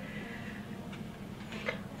 Thank you.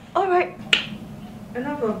 Alright.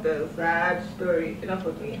 Enough of the sad story. Enough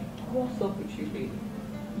of me. What's up with you, baby?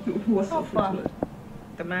 What's How up far? with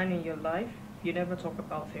The man in your life, you never talk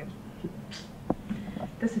about him.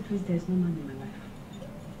 Tessie, please, there's no man in my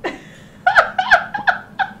life.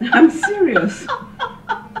 I'm serious.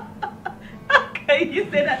 You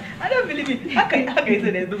say that? I don't believe it. How can you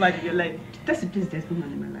say there's no man in your life? Tessie, please, there's no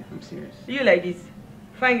man in my life. I'm serious. You like this?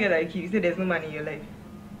 Fine girl like you say there's no man in your life.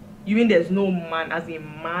 You mean there's no man as a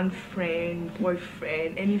man friend,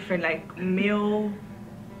 boyfriend, any friend, like male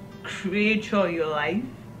creature in your life?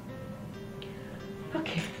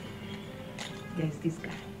 Okay. There's this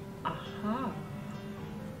guy. Aha.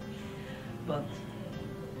 But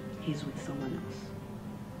he's with someone else.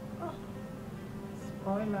 Oh.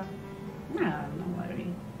 Spoiler. Nah, don't worry.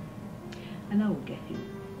 And I will get him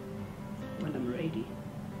when I'm ready.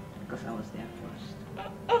 Because I was there first.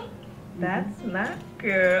 That's not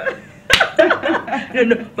good.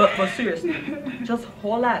 no, but seriously, just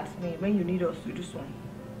holler at me when you need us to do some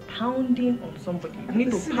pounding on somebody. You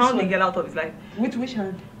need to pound the girl out of his life. With which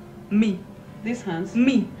hand? Me. These hands?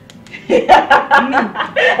 Me. Me.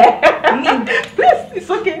 Please, it's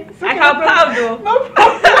okay. I can pound though. No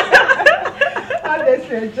problem.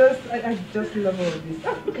 Honestly, I just love all of this.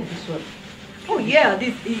 Look at this one. Oh yeah,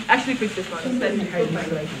 he actually fixed this one.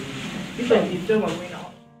 This one is just one going out.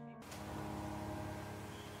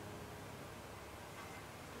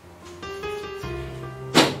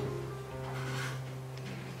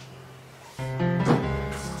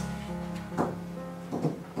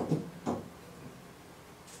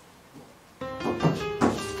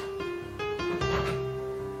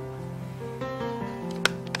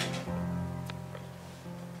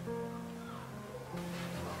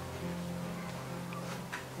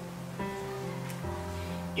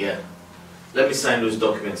 Yeah. Let me sign those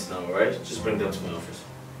documents now, alright? Just bring them to my office.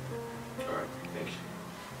 Alright, thank you.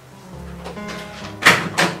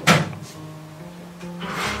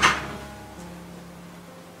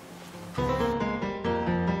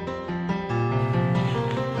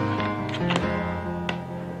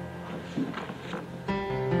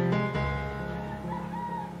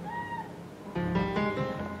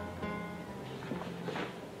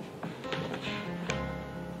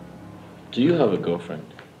 Do you have a girlfriend?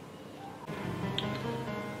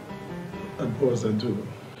 Of course I do.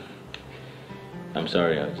 I'm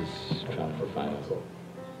sorry, I was just trying to find out.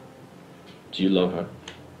 Do you love her?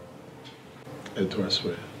 I do, I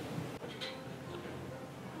swear.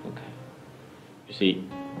 Okay. You see,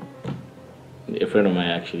 a friend of mine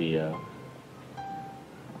actually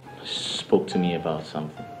spoke to me about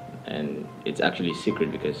something. And it's actually a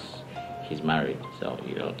secret because he's married, so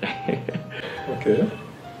you know. Okay.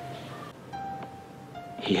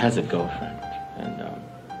 He has a girlfriend, and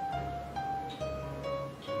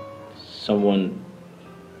someone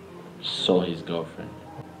saw his girlfriend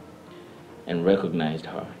and recognized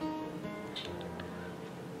her.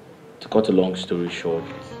 To cut a long story short,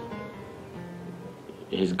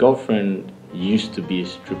 his girlfriend used to be a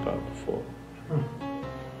stripper before.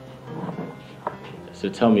 So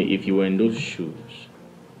tell me, if you were in those shoes,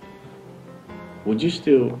 would you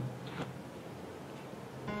still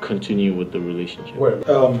continue with the relationship? Well,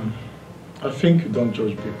 I think you don't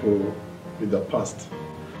judge people with their past.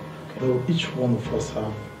 Though each one of us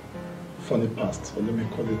have funny past, or let me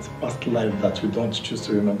call it past life that we don't choose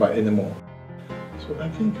to remember anymore. So I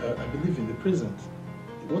think I believe in the present.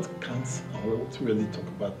 What counts and what we really talk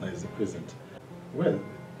about now is the present. Well,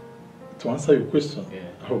 to answer your question,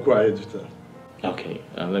 I'll go ahead with that. Okay,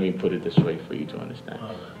 let me put it this way for you to understand.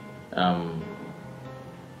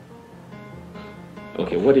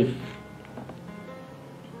 Okay, what if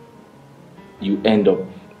you end up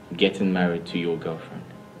getting married to your girlfriend?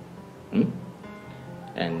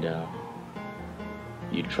 And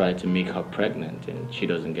you try to make her pregnant and she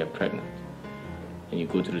doesn't get pregnant. And you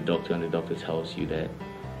go to the doctor and the doctor tells you that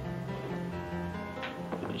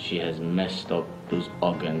she has messed up those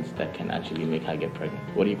organs that can actually make her get pregnant.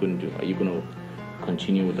 What are you going to do? Are you going to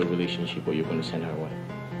continue with the relationship or you're going to send her away?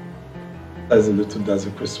 That's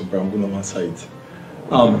a question, but I'm going to answer it.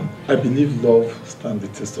 I believe love stands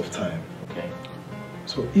the test of time. Okay.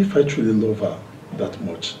 So if I truly love her that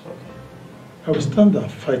much, I will stand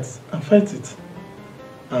and fight it.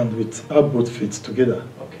 And with our both feet together.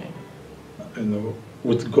 Okay. You know,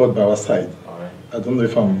 with God by our side. Alright. I don't know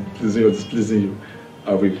if I'm pleasing you or displeasing you.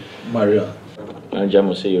 I will marry her. And Jam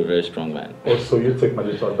will say you're a very strong man. Oh, so you take my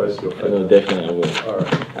little advice to your friend? No, definitely I will.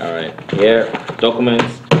 Alright. Alright. Here,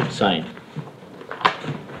 documents, signed.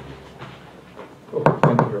 Oh,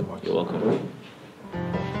 thank you very much. You're welcome.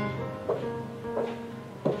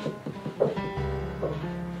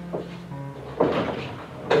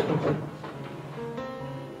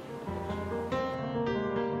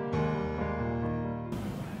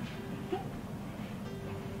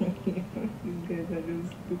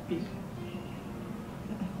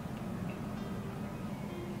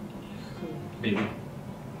 Baby.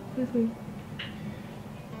 Yes, baby.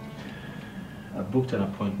 I've I've booked an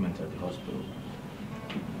appointment at the hospital.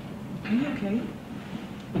 Are you okay?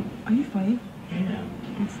 Are you fine? Yeah,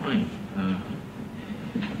 I'm fine.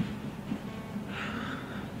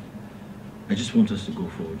 I just want us to go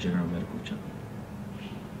for a general medical checkup.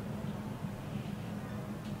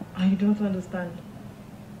 I don't understand.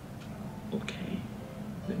 Okay,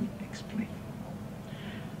 let me explain.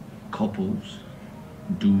 Couples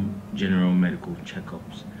do general medical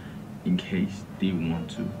checkups in case they want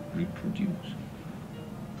to reproduce.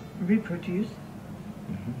 Reproduce?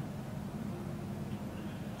 Mm-hmm.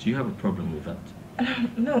 Do you have a problem with that?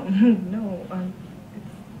 No,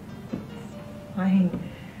 it's fine.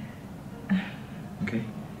 Okay.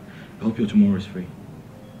 I hope your tomorrow is free.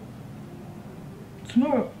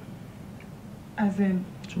 Tomorrow? As in?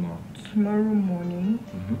 Tomorrow. Tomorrow morning?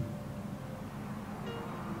 Mm-hmm.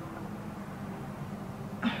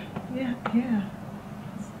 Yeah.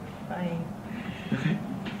 It's fine. Okay.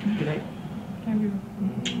 Good night. I will.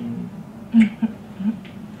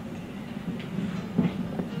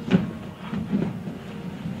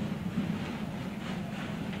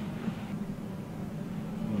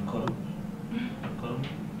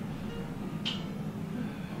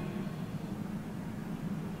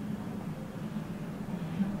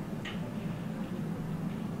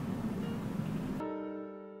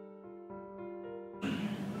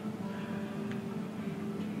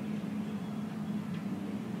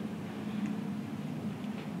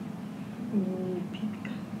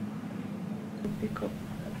 Pick up.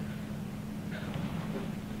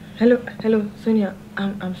 Hello, Sonia.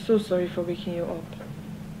 I'm so sorry for waking you up.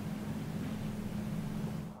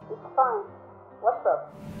 It's fine. What's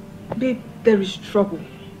up? Babe, there is trouble.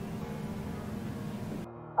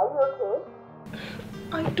 Are you okay?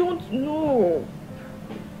 I don't know.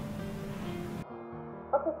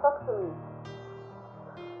 Okay, talk to me.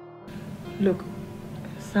 Look,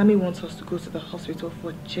 Sammy wants us to go to the hospital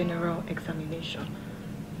for general examination.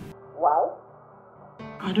 Why?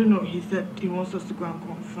 I don't know. He said he wants us to go and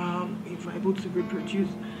confirm if we're able to reproduce.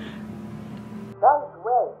 That is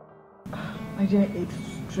well. My dear, it's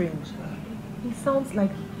strange. He sounds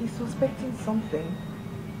like he's suspecting something.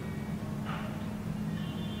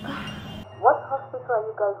 What hospital are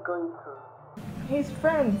you guys going to? His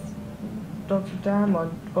friends, Dr.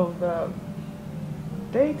 Diamond of the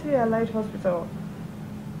Deity Allied Hospital.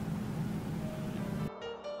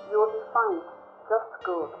 You will be fine. Just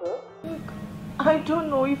go, okay? Look, I don't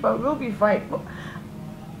know if I will be fine, but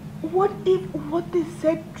what if what they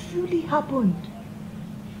said truly happened?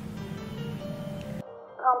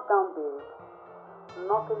 Calm down, babe.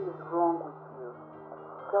 Nothing is wrong with you.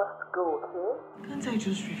 Just go, okay? Can't I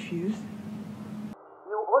just refuse?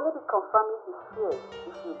 You will only be confirming his fears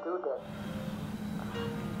if you do that.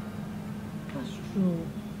 That's true.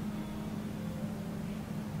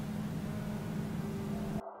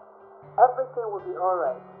 Everything will be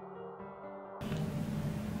alright.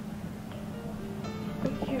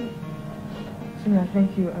 Thank you. Sonia,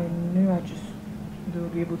 thank you. I knew I just will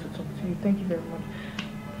be able to talk to you. Thank you very much.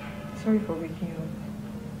 Sorry for waking you up.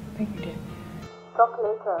 Thank you, dear. Talk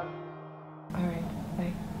later. Alright,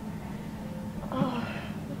 bye. Oh.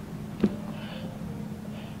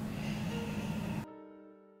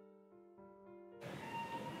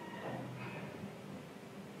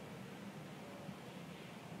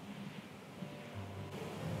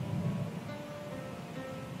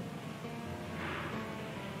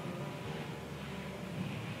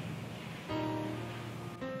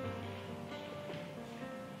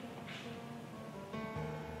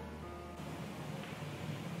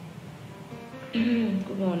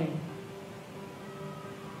 Good morning.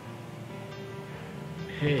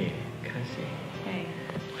 Hey, Cassie. Hey.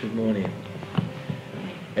 Good morning.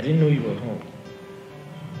 I didn't know you were home.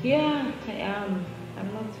 Yeah, I am.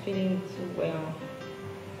 I'm not feeling too well.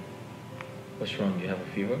 What's wrong? You have a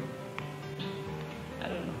fever? I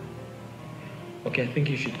don't know. Okay, I think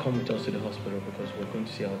you should come with us to the hospital because we're going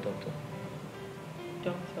to see our doctor.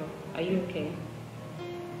 Doctor, are you okay?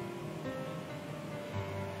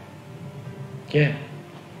 Yeah,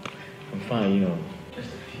 I'm fine, you know. Just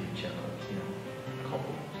a few checkups, you know,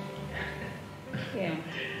 couples. Yeah.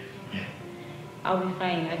 I'll be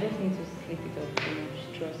fine. I just need to sleep without too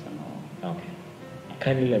much stress and all. Okay.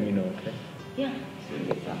 Kindly let me know, okay? Yeah, see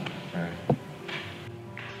you later. Alright.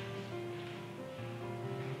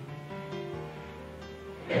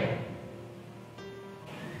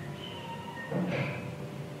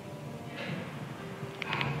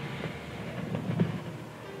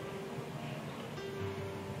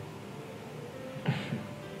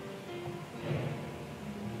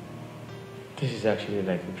 This is actually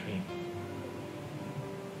like a dream.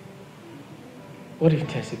 What if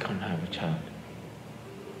Tessie can't have a child?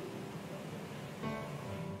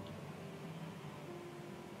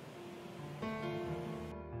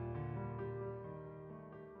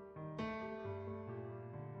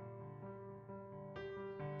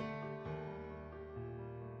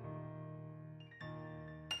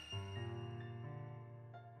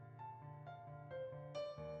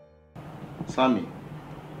 Sammy,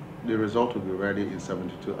 the result will be ready in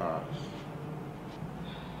 72 hours.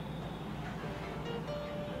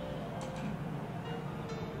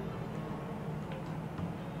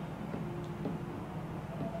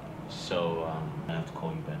 So, I have to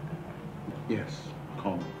call you back then, right? Yes,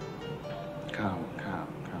 call me. Calm.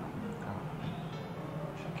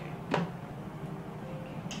 Okay.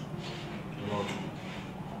 You're welcome.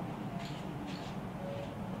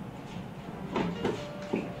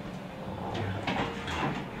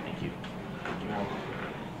 Thank you. You're welcome.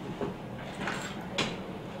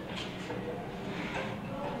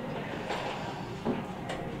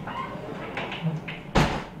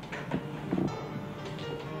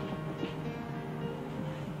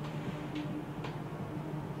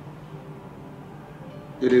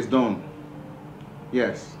 It is done.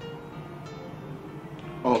 Yes.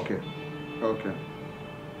 Okay.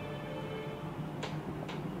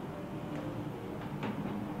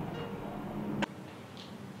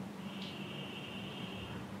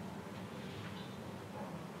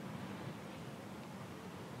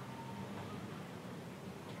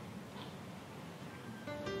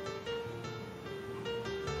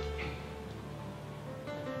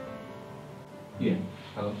 Yeah.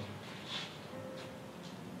 Hello.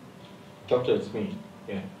 Doctor, it's me.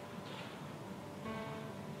 Yeah.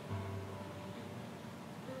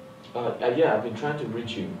 Yeah, I've been trying to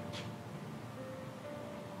reach you.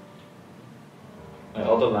 My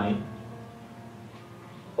other line.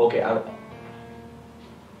 Okay,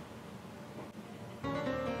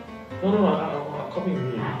 No, I'm coming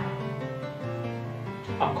really.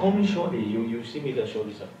 I'm coming shortly. You see me there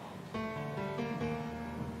shortly, sir.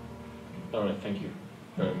 All right, thank you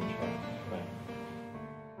very much. Bye.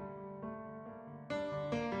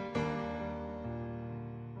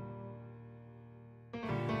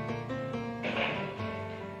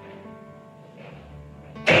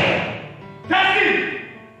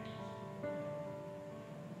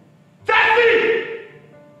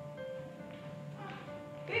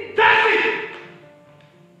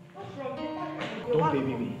 Don't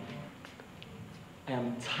baby me. I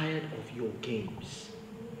am tired of your games.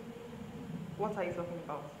 What are you talking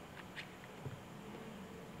about?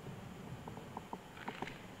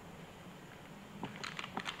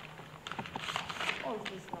 What is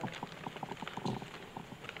this now?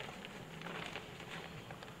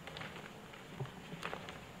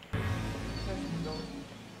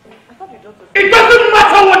 I thought the doctor said... It doesn't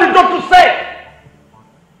matter what the doctor said!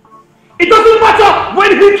 It doesn't matter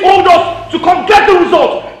when he told us to come get the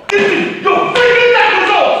result! This is your freaking net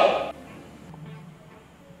result!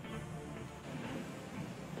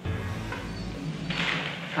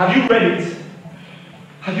 Have you read it?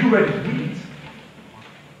 Have you read it? Read it.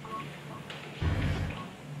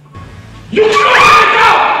 You can't read it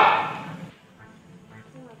now!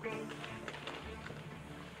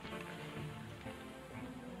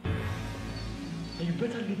 And you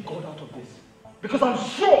better leave God out of this. Because I'm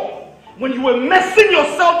sure when you were messing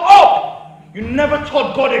yourself up, you never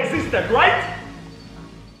thought God existed, right?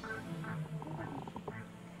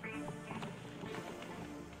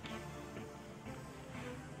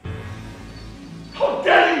 How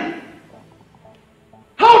dare you!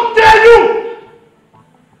 How dare you!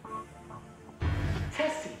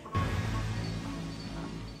 Tessie.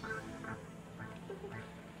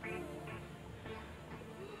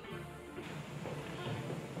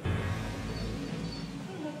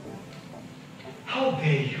 How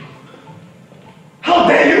dare you? How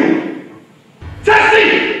dare you?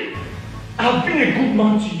 Tessie! I've been a good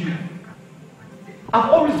man to you.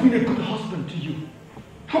 I've always been a good husband to you.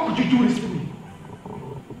 How could you do this to me?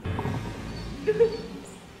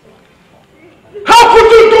 How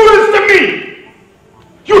could you do this to me?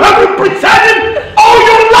 You have been pretending all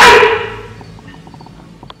your life!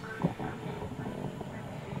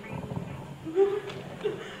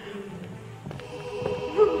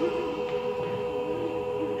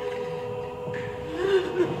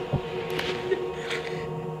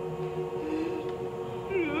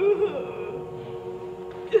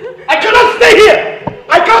 I cannot stay here!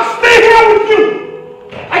 I can't stay here with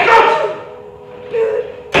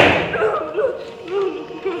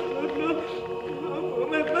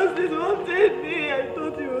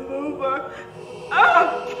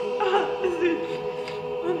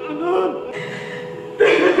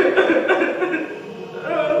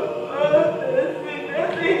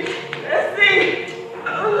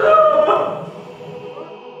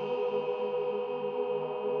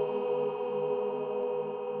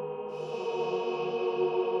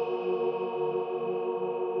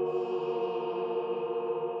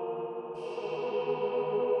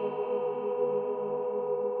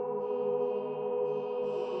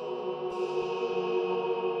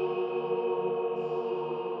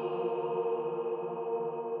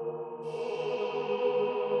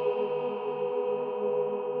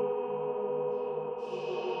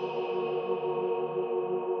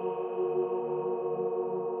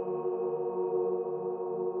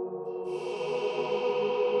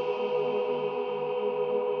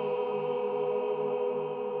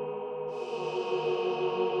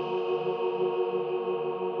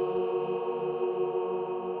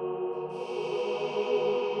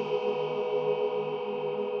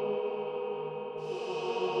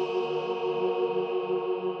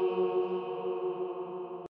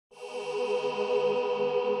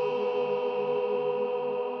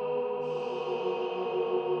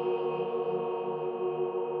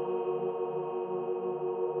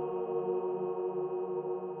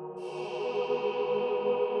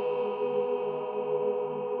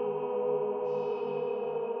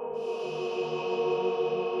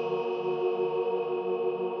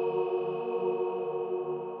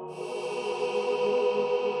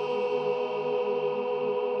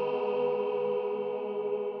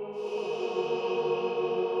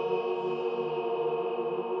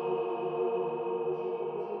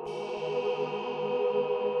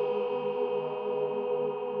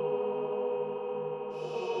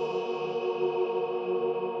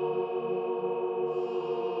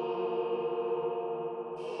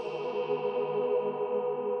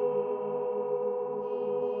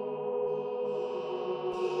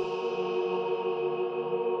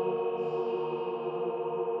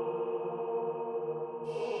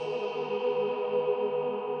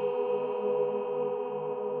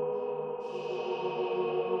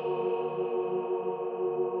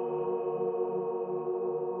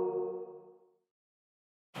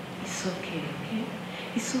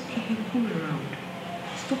okay, come around.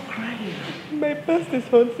 Stop crying. My past is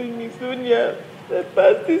haunting me, Sonia. My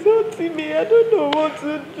past is haunting me. I don't know what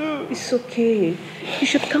to do. It's okay. You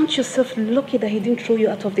should count yourself lucky that he didn't throw you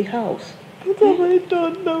out of the house. What have I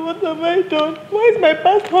done now? What have I done? Why is my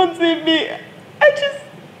past haunting me?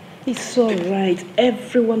 It's alright.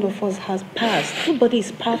 Every one of us has past. Nobody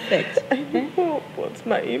is perfect. I know, but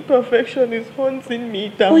my imperfection is haunting me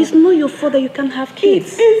down. Oh, it's not your fault that you can't have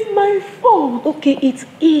kids. It is my fault. Okay, it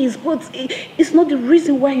is, but it's not the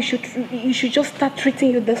reason why you should just start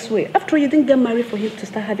treating you this way. After all, you didn't get married for him to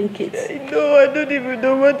start having kids. I know, I don't even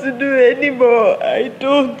know what to do anymore. I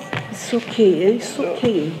don't. It's okay, it's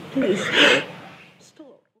okay. Please.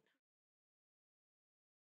 Stop.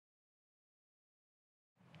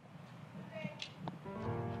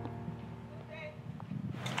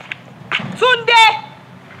 Tunde!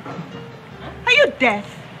 Are you deaf?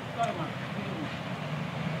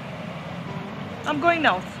 I'm going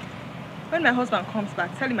out. When my husband comes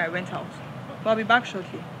back, tell him I went out. But I'll be back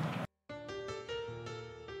shortly.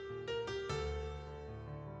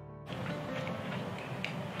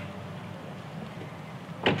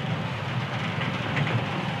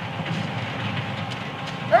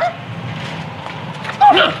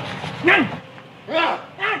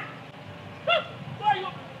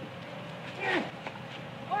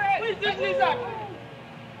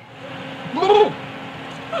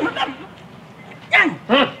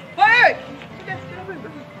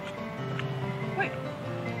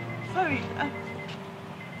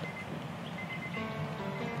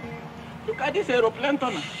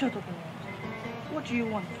 Shut up. What do you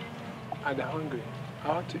want? I'm hungry. I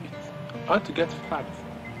want to eat. I want to get fat.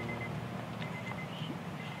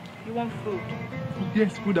 You want food?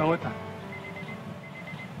 Yes, food and water.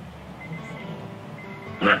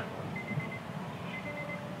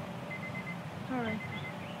 Alright.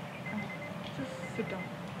 Just sit down.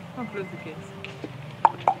 I'll close the gate.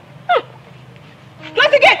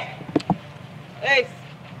 Close the gate! Hey!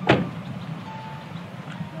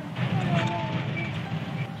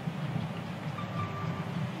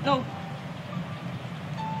 No.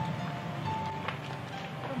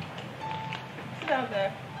 Sit down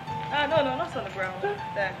there. No, not on the ground.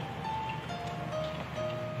 There.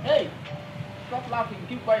 Hey! Stop laughing.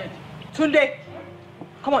 Keep quiet. Tunde!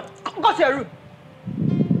 Come on. Go to your room.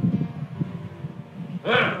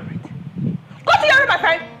 Go to your room, my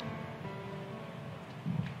friend!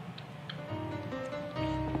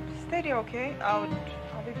 Stay there, okay? I'll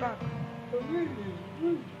be back.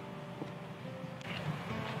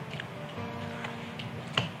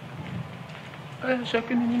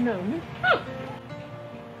 Chacun est mineur,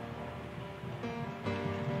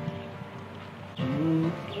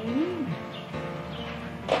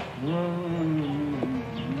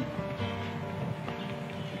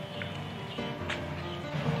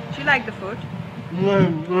 Do you like the food?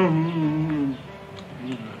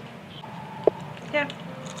 Here.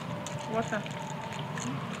 Water.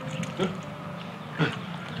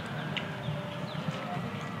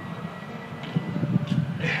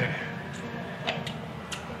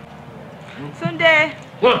 Sunday.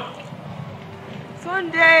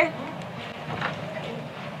 Sunday.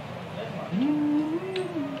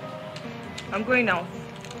 I'm going out.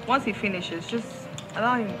 Once he finishes, just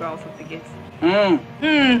allow him to go out of the gate.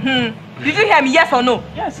 Did you hear me? Yes or no?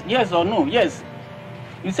 Yes, yes or no, yes.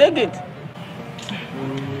 You said it.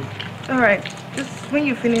 Alright. Just when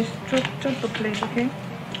you finish, drop the plate, okay?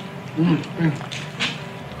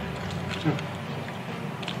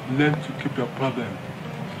 Learn to keep your problem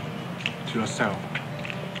to yourself.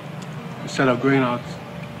 Instead of going out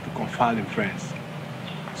to confide in friends,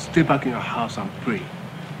 stay back in your house and pray.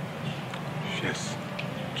 Yes,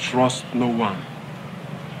 trust no one.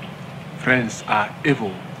 Friends are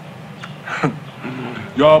evil.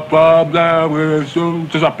 Your problem will soon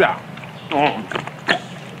disappear.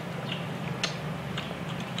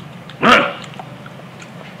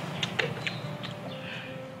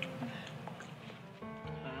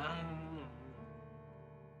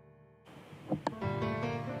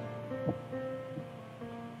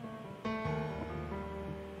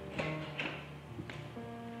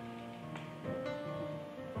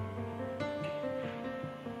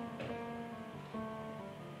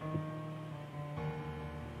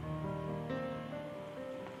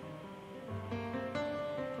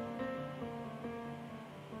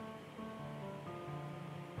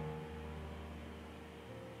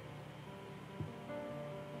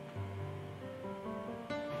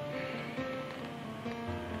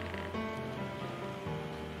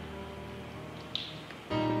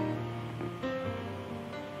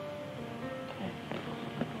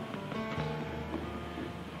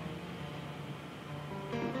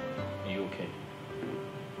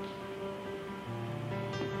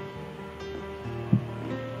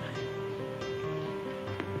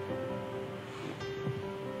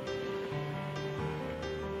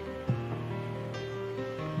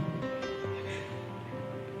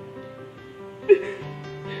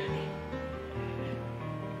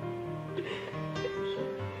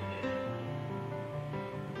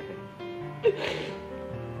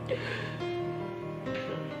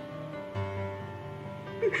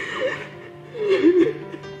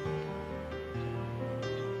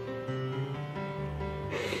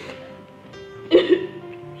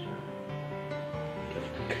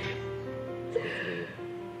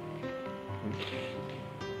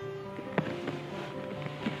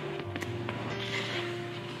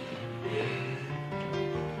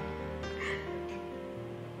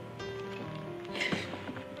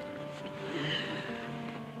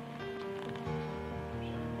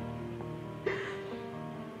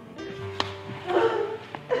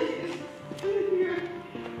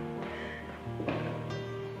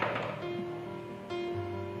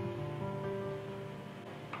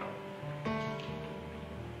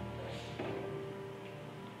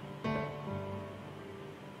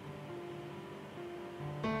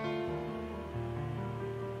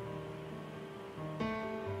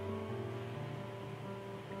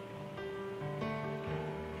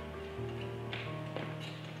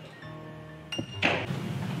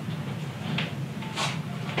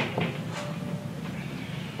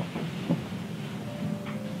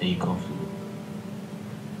 Are you comfortable?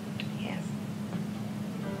 Yes.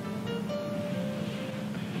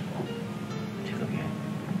 Take off your hat.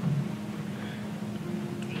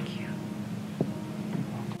 Thank you.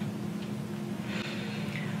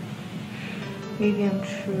 Maybe I'm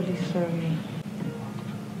truly sorry.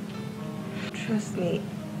 Trust me,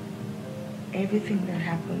 everything that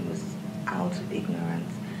happened was out of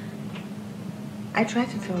ignorance. I tried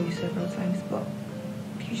to tell you several times, but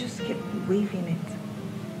you just kept waving it.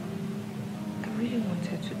 I really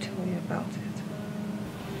wanted to tell you about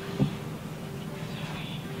it.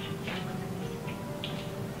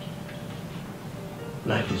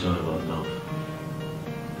 Life is all about love.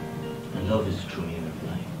 And love is the true meaning of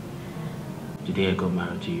life. The day I got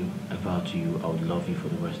married to you, I vowed to you I would love you for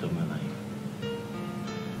the rest of my life.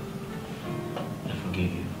 I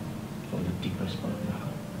forgive you from the deepest part of my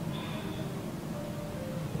heart.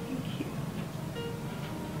 Thank you.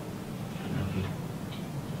 I love you.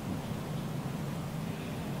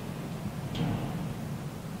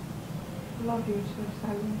 I love you too,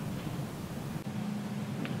 Sally.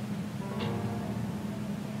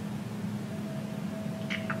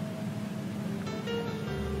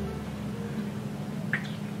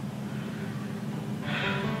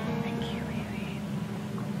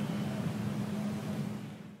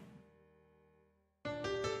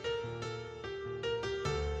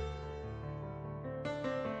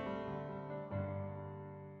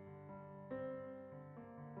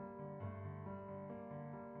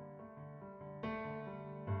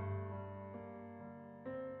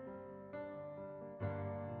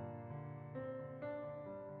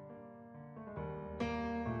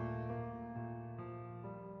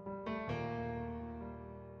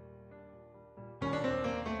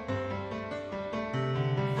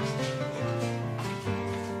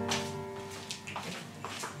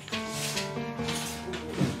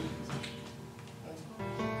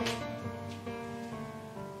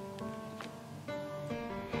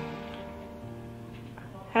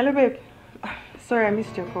 Hello, babe. Sorry, I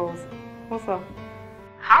missed your calls. What's up?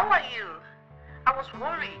 How are you? I was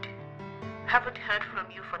worried. Haven't heard from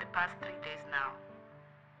you for the past 3 days now.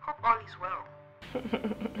 Hope all is well.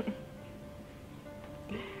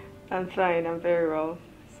 I'm fine. I'm very well.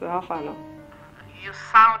 So how far now? You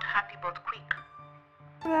sound happy but quick.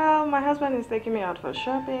 Well, my husband is taking me out for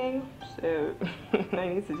shopping, so I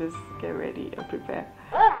need to just get ready and prepare.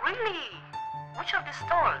 Oh, really? Which of the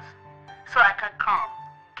stores? So I can come.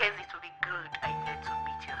 Guess it will be good I get to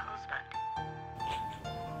meet your husband.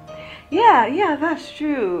 Yeah, that's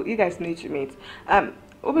true. You guys need to meet.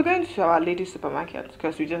 We'll be going to our ladies' supermarket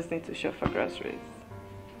because we just need to shop for groceries.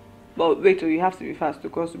 But wait till you have to be fast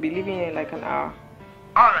because we'll be leaving in like an hour.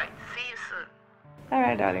 Alright, see you soon.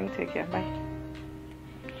 Alright, darling. Take care. Bye.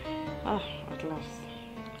 Ah, at last.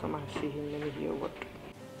 Come and see him. Let me do your work.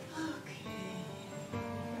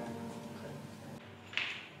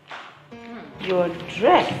 You're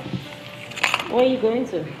dressed. Where are you going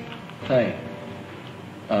to? Hi.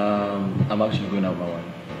 I'm actually going out with my wife.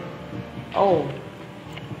 Oh,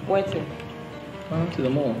 where to? To the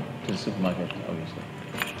mall, to the supermarket, obviously.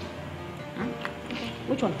 Huh?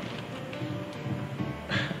 Which one?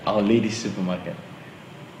 Our ladies' supermarket.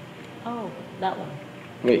 Oh, that one.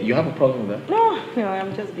 Wait, you have a problem with that? No,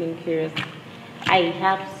 I'm just being curious. I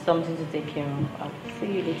have something to take care of. I'll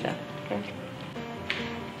see you later. Okay.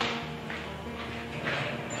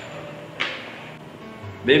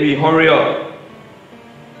 Baby, hurry up.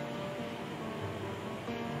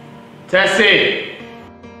 Tessie!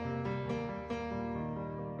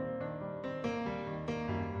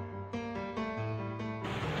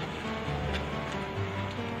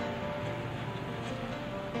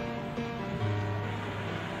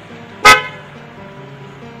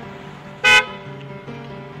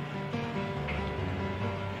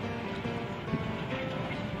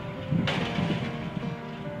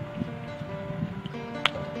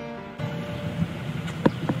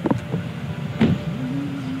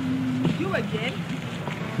 Again?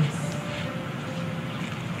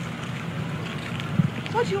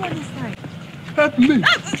 What do you want this time? Help me!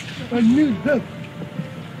 I need help.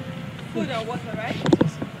 Food and water, right?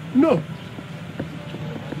 No.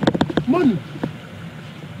 Money.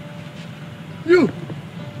 You.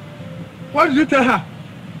 What did you tell her?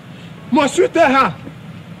 Must you tell her?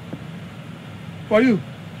 For you.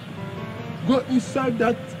 Go inside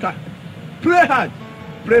that car. Pray hard.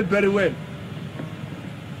 Pray very well.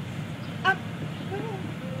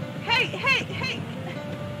 Hey!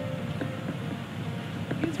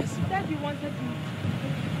 You said you wanted money.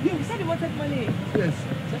 You said you wanted money. Yes.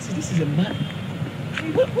 This is a man.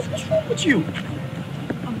 Hey, what's wrong with you? I'm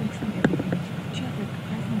mixing everything. Do you have like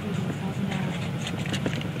 500 or 1,000 naira?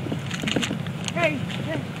 Hey!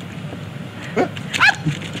 Huh?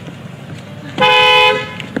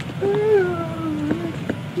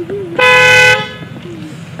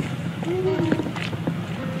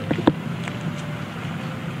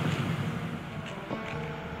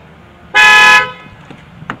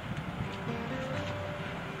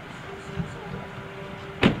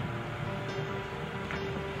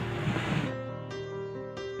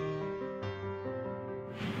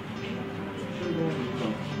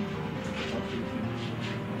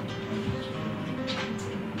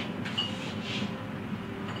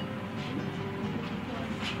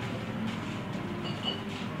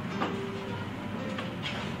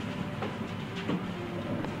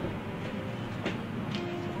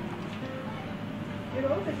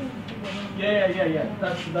 Yeah.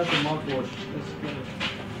 That's a mouthwash. Let's get it.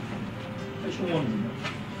 Which one?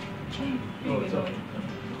 Oh, it's up.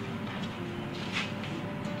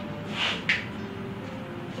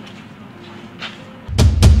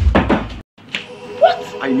 What?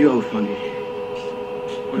 I knew I would find it.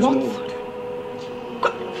 What?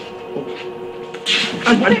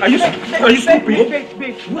 Are you stupid?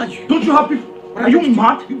 Babe. Don't you have people? Are you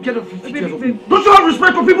mad? You get off 50 years old. Don't you have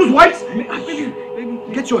respect for people's wives? Baby.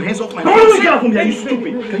 Get your hands off my No, face. get off from me. Are you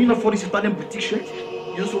stupid? Can you not afford this Italian boutique shirt?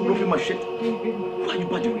 You're also roughing my shirt. Who are you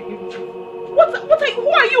badgering? Who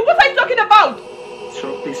are you? What are you talking about?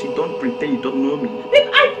 Shut up, Pacey. Don't pretend you don't know me. Babe,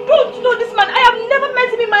 I don't know this man. I have never met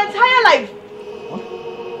him in my entire life. What?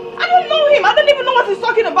 I don't know him. I don't even know what he's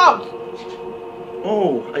talking about.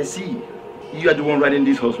 Oh, I see. You are the one riding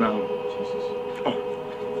this horse now. Oh,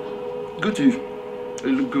 good to you.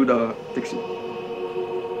 You look good, taxi.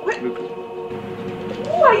 Wait.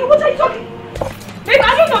 Who are you? What are you talking? Babe,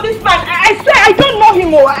 I don't know this man. I swear I don't know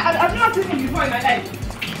him. I've never seen him before in my life.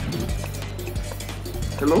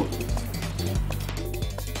 Hello?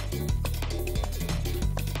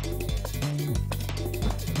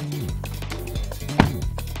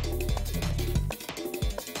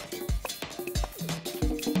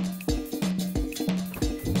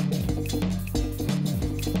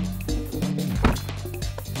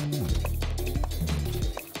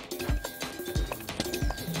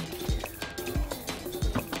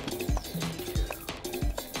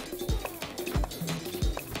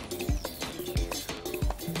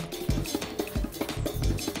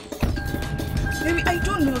 Baby, I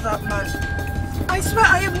don't know that man. I swear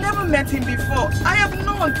I have never met him before. I have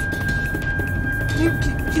not.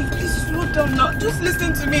 Please slow down now. Just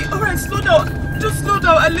listen to me. Alright, slow down. Just slow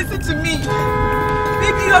down and listen to me.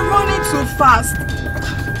 Baby, you are running too fast.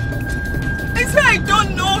 I swear I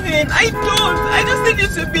don't know him. I don't. I just need you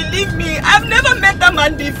to believe me. I've never met that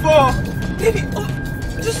man before. Baby,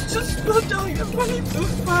 just slow down. You're running too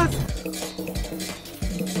fast.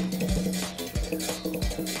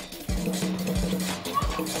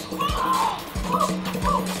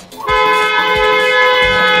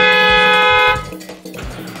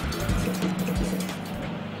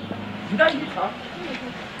 Did I hit her?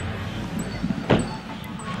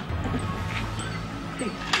 Hey,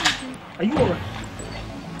 are you alright?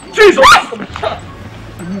 Jesus! No,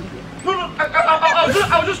 I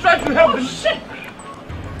was just trying to help. Oh, shit!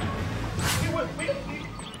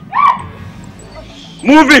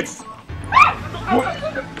 Move it!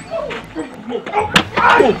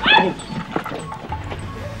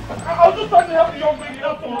 I was just trying to help the young lady,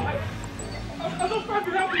 that's all. I was just trying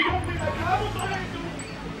to help the young lady. I haven't done anything.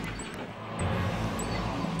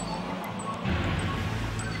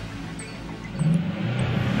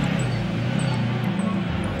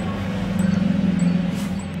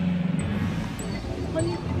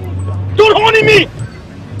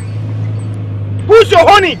 lost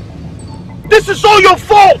your honey. This is all your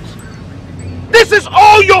fault. This is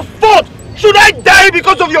all your fault. Should I die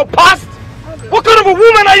because of your past? What kind of a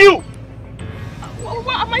woman are you?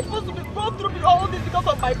 What am I supposed to go through all this because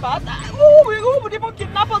of my past? Who would even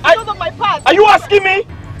kidnap us because of my past? Are you asking me?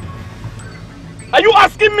 Are you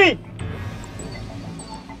asking me?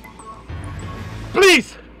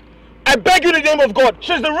 Please, I beg you in the name of God.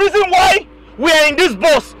 She's the reason why we are in this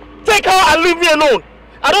bus. Take her and leave me alone.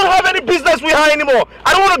 I don't have any business with her anymore.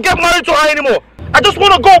 I don't want to get married to her anymore. I just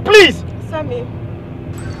want to go, please. Sammy.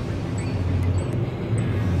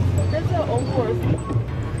 That's your own course.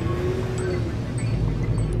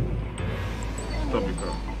 Stop your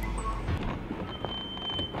car.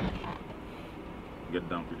 Get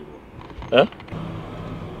down to the wall. Huh?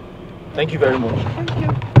 Thank you very much. Thank you.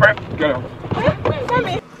 Get out.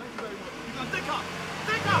 Sammy. Take her.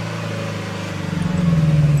 Take her.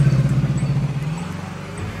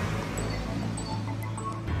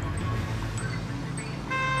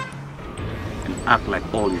 Act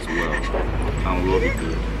like all is well, and we'll be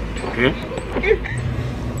good. Okay?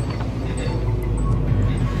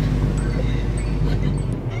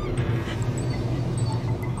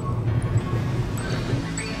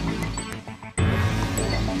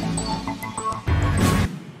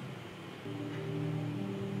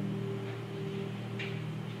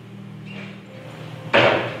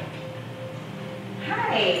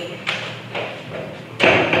 Hi.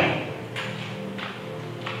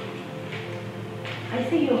 I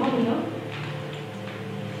see you're home, no?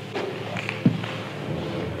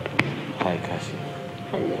 Hi, Cassie.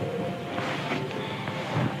 Hello.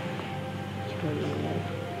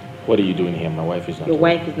 What are you doing here? My wife is not Your around.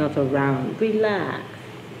 wife is not around. Relax.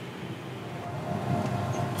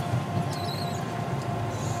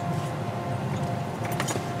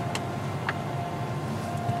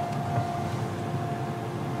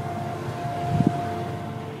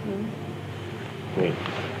 Wait.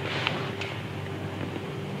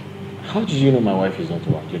 How did you know my wife is not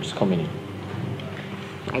around? You're just coming in.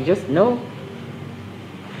 I just know.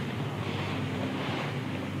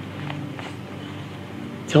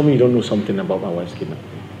 Tell me you don't know something about my wife's kidnapping.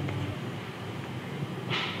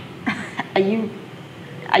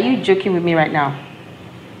 Are you joking with me right now?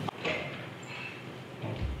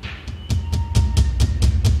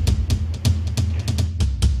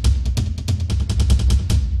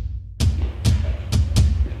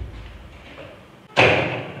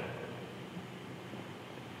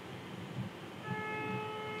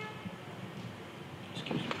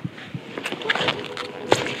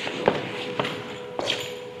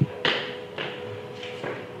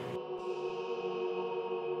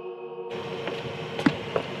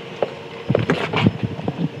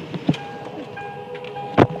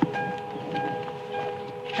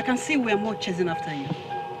 I can see we're more chasing after you.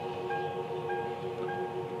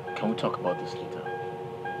 Can we talk about this later?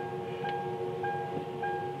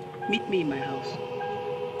 Meet me in my house.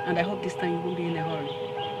 And I hope this time you won't be in a hurry.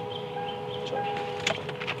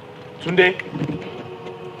 Tunde.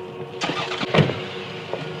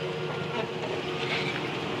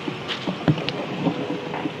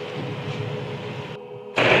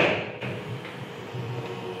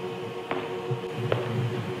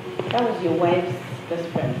 That was your wife's best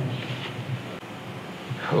friend.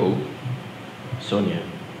 Who? Sonia.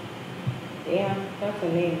 Yeah, that's her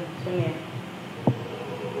name, Sonia.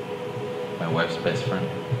 My wife's best friend.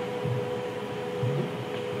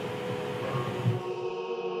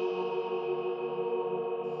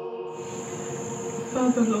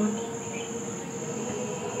 Father Lord,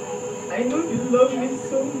 I know you love me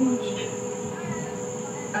so much.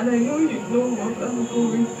 And I know you know what I'm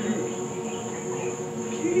going through.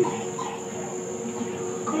 Please,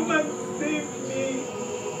 come and save me.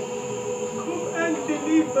 Come and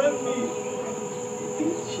deliver me. In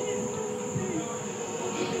Jesus' name.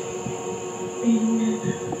 Amen.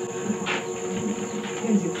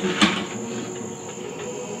 Here's your food.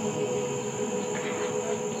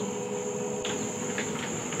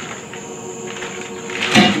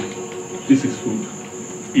 This is food.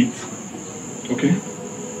 Eat. Okay?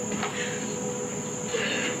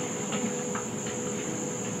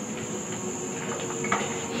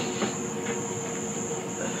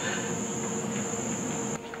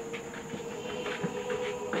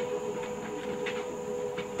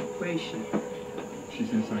 Where is she?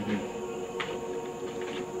 She's inside here.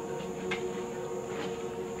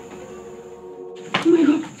 Oh my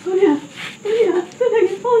God, Sonia, you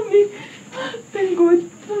found me. Thank God,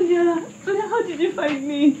 Sonia, how did you find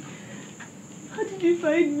me? How did you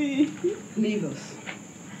find me? Leave us.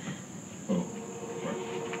 Oh.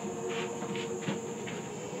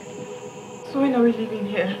 So when are we leaving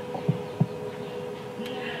here?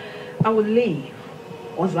 I will leave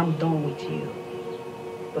once I'm done with you.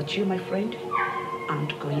 But you, my friend,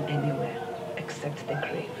 aren't going anywhere except the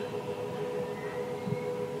grave.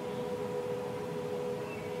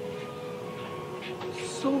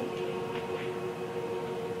 So,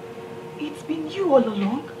 it's been you all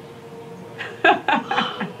along?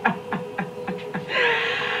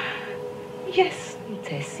 Yes,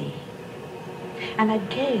 Tessie. And I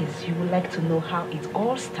guess you would like to know how it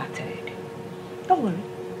all started. Don't worry,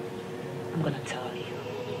 I'm gonna tell you.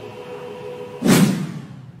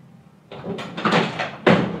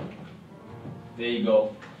 There you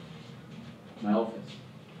go. My office.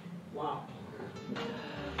 Wow.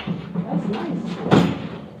 That's nice.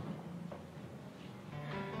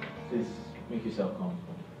 Please, make yourself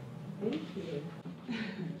comfortable. Thank you.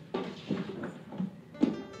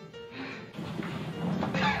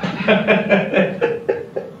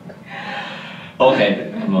 Okay,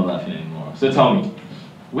 I'm not laughing anymore. So tell me,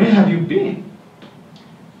 where have you been?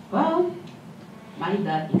 Well, my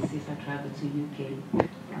dad insists I travel to UK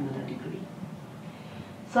for another degree.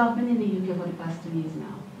 So I've been in the UK for the past 2 years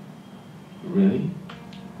now. Really?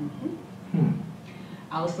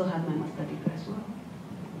 I also have my master's degree as well.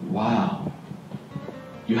 Wow.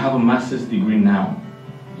 You have a master's degree now?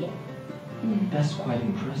 Yeah. That's quite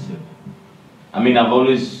impressive. I mean, I've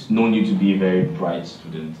always known you to be a very bright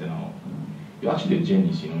student and all. You're actually a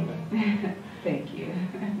genius, you know that. Thank you.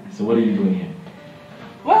 So what are you doing here?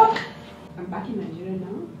 Well, I'm back in Nigeria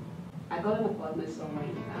now. I got an apartment somewhere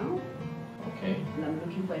in town. Okay. And I'm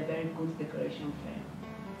looking for a very good decoration firm.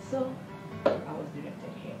 So, I was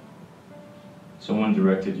directed here. Someone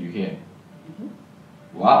directed you here?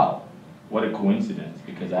 Wow. What a coincidence,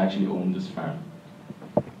 because I actually own this firm.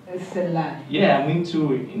 It's a lie. Yeah, I'm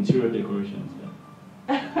into interior decorations.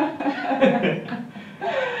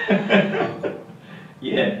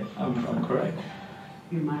 Yeah, I'm correct.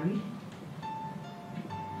 You married?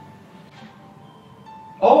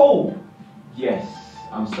 Oh! Yes.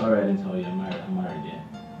 I'm sorry I didn't tell you. I'm married, yeah.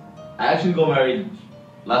 I actually got married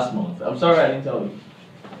last month. I'm sorry I didn't tell you.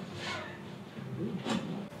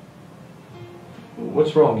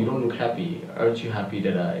 What's wrong? You don't look happy. Aren't you happy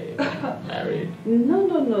that I married?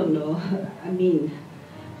 No. I mean,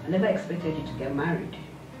 I never expected you to get married.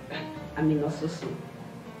 I mean, not so soon.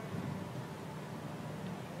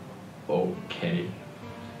 Okay.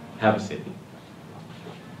 Have a seat.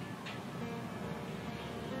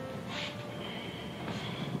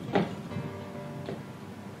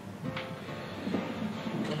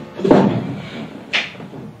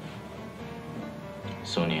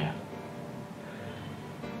 Sonia.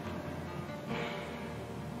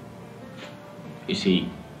 You see,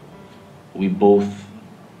 we both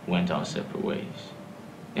went our separate ways.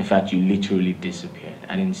 In fact, you literally disappeared.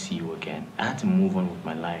 I didn't see you again. I had to move on with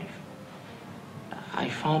my life. I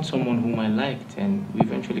found someone whom I liked and we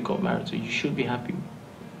eventually got married, so you should be happy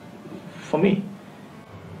for me.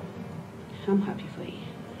 I'm happy for you.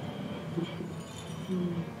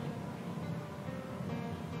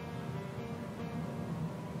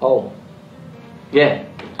 Oh, yeah.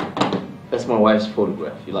 That's my wife's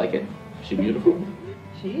photograph. You like it? Is she beautiful?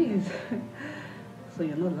 She is. So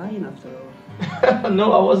you're not lying after all.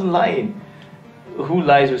 No, I wasn't lying. Who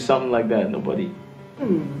lies with something like that? Nobody.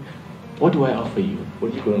 What do I offer you?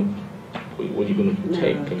 What are you gonna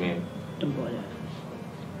take? I mean, don't bother.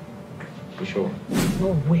 For sure.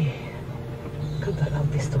 No way. I can't allow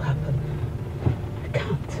this to happen. I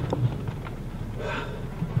can't.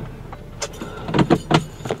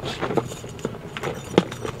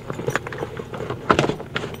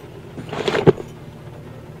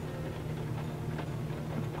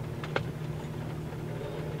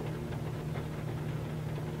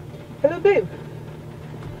 Hello, babe.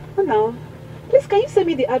 Oh no. Please, can you send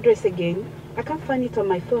me the address again? I can't find it on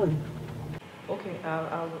my phone. Okay,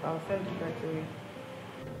 I'll send it right away.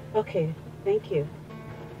 Okay, thank you.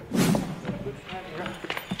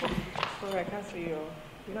 Sorry, I can't see you.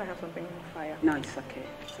 You know I have something on fire. No, it's okay.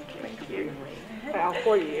 It's okay. Thank you. I'll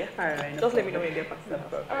call you. Alright. Just let me know when you get back to the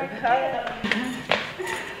house. Alright.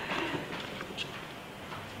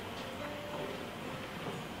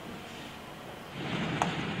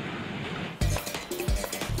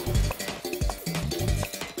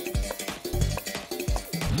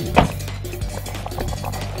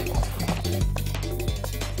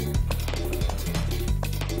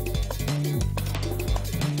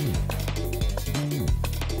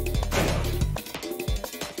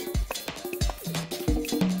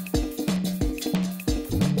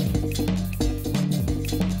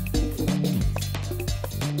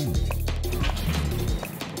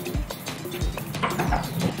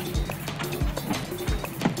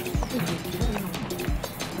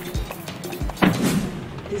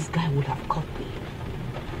 this guy would have caught me.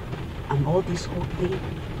 And all this whole thing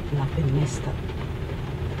would have been messed up.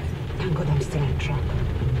 Thank God I'm still on track.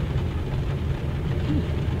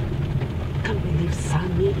 Can't believe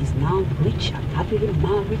Sammy is now rich and happily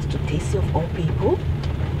married to Tacey of all people.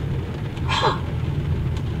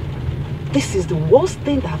 This is the worst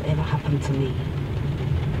thing that have ever happened to me.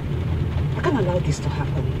 I can't allow this to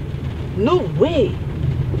happen. No way!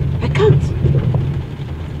 I can't.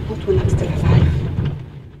 Not when I'm still alive.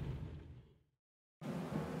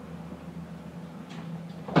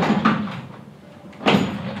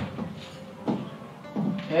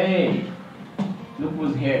 Hey, look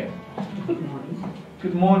who's here. Good morning.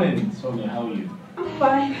 Good morning, Sonia. How are you? I'm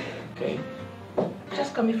fine. Okay.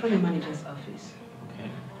 Just coming from the manager's office. Okay.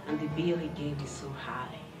 And the bill he gave is so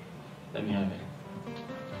high. Let me have it.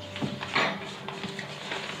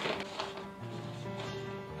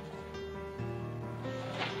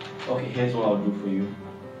 Okay, here's what I'll do for you.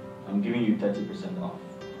 I'm giving you 30% off.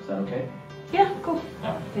 Is that okay? Yeah, cool.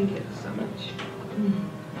 Alright. Thank you so much.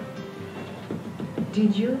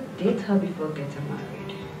 Did you date her before getting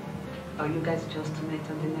married? Or you guys just met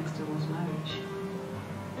on the next one's marriage?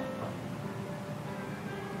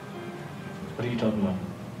 What are you talking about?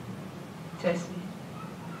 Tessie,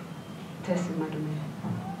 madam.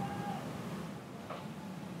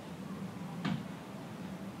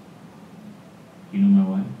 You know my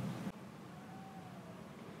wife?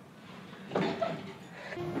 I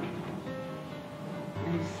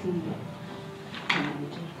see.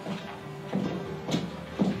 Manager.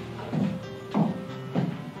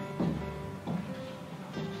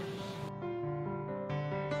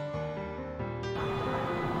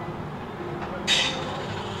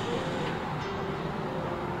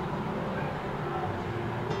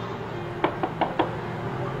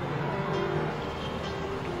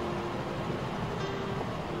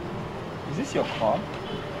 Is this your car?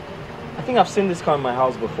 I think I've seen this car in my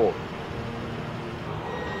house before.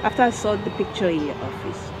 After I saw the picture in your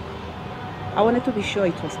office, I wanted to be sure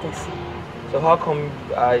it was Tessie. So how come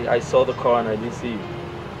I saw the car and I didn't see you?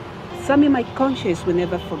 Sammy, my conscience will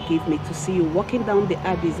never forgive me to see you walking down the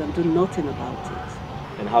abyss and do nothing about it.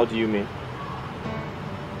 And how do you mean?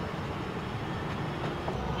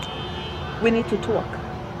 We need to talk.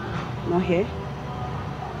 Not here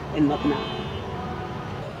and not now.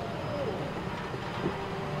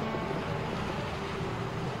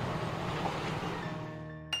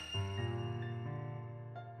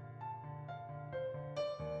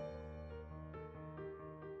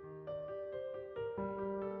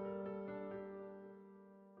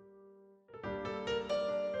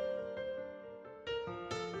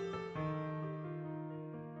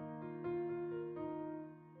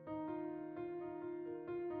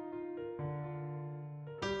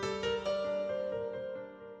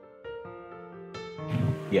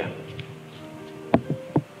 Yeah.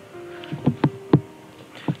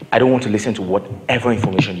 I don't want to listen to whatever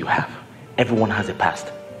information you have. Everyone has a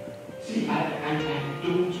past. See, I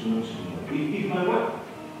don't want to know. If my wife...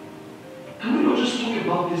 Can we not just talk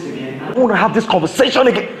about this again? I don't want to have this conversation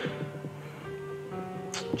again.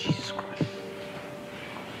 Jesus Christ.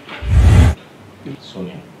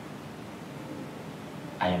 Sonia,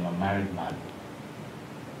 I am a married man.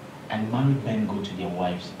 And married men go to their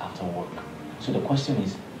wives after work. So the question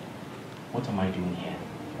is, what am I doing here?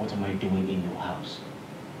 What am I doing in your house?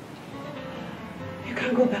 You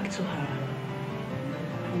can go back to her.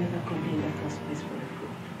 I'll never come in that house place for a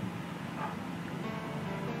food.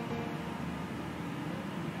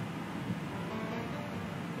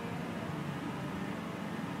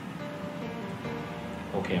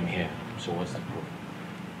 Okay, I'm here. So what's the proof?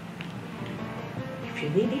 If you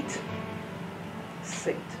need it,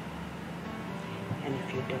 sit. And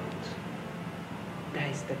if you don't, there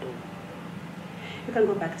is the door. You can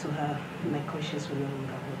go back to her. My conscience will no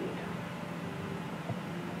longer hold me down.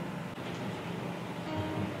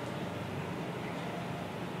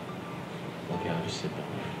 Okay, I'll just sit down.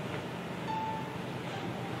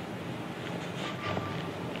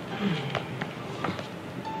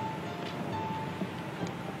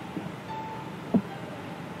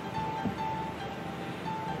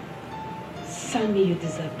 Sammy, you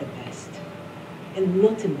deserve the best. And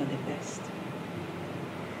nothing but the best.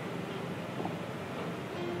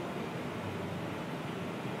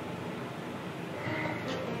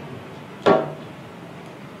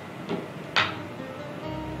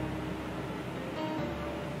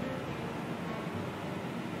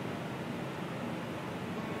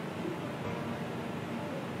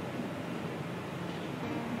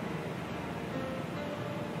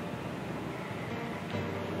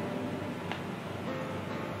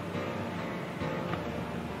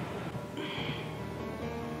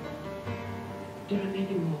 There are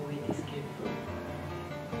many more where this came from.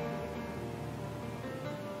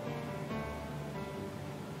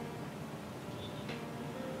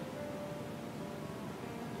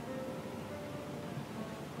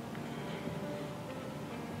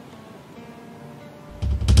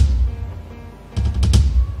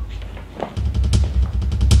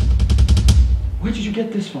 Where did you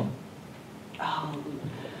get this from? Oh,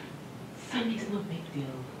 Sam, it's no big deal.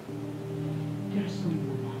 There's some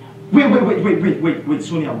more. Wait,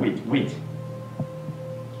 Sonia, wait.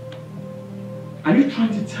 Are you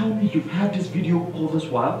trying to tell me you've had this video all this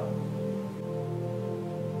while?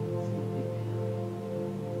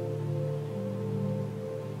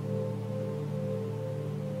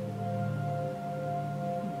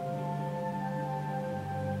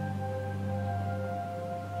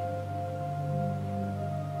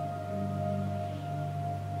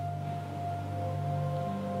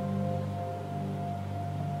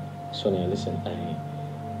 Sonia, listen,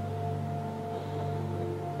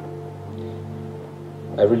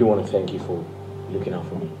 I really want to thank you for looking out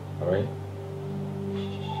for me, alright?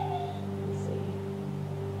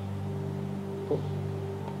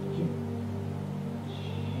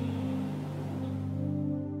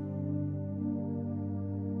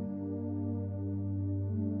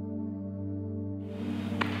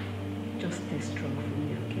 Just stay strong for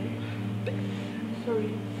me, okay? Sorry,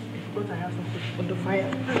 I forgot I have something on the fire.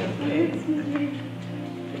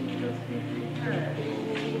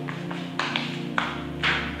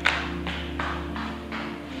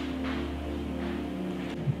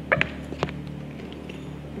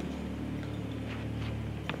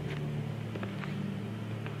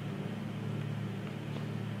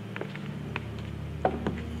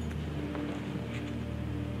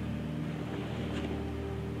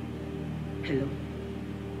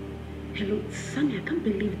 Hello, Sammy, I can't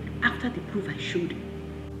believe after the proof I showed you.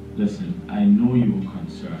 Listen, I know you're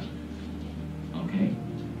concerned, okay?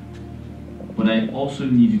 But I also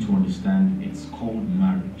need you to understand it's called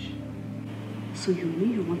marriage. So you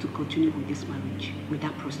mean you want to continue with this marriage with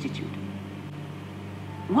that prostitute?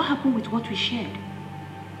 What happened with what we shared?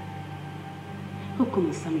 How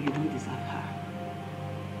come, Sammy, you don't deserve her?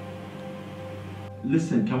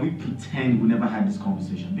 Listen, can we pretend we never had this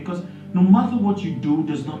conversation? Because no matter what you do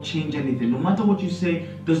does not change anything. No matter what you say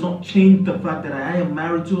does not change the fact that I am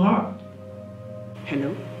married to her.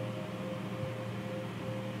 Hello?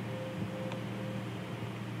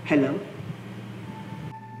 Hello?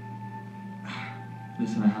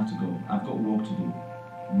 Listen, I have to go. I've got work to do.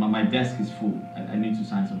 My desk is full. I need to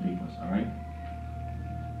sign some papers, alright?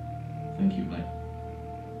 Thank you, bye.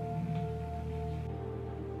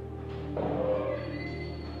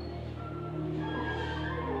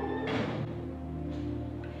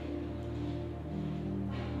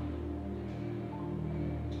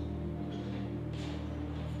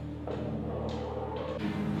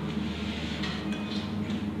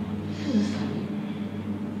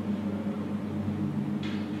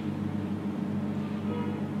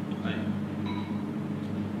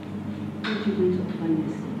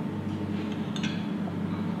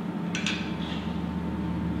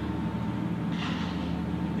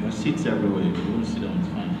 Seats everywhere. If you want to sit down, it's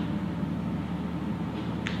fine.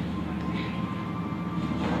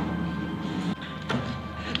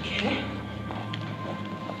 Okay.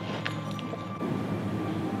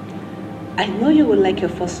 I know you would like your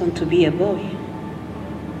first son to be a boy.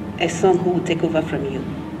 A son who will take over from you.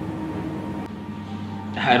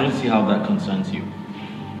 I don't see how that concerns you.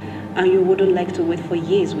 And you wouldn't like to wait for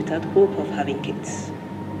years without hope of having kids.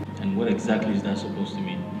 And what exactly is that supposed to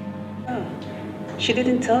mean? Oh. She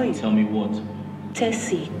didn't tell you. Tell me what?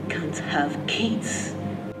 Tessie can't have kids.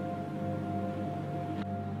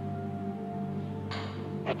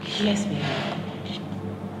 Yes, baby.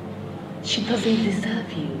 She doesn't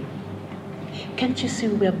deserve you. Can't you see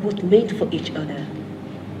we are both made for each other?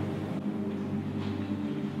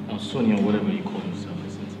 Now, Sonia, whatever you call yourself,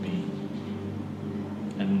 listen to me.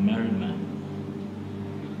 I'm a married man.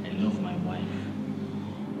 I love my wife.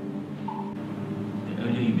 The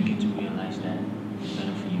earlier you begin to realize that,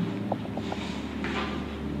 better for you.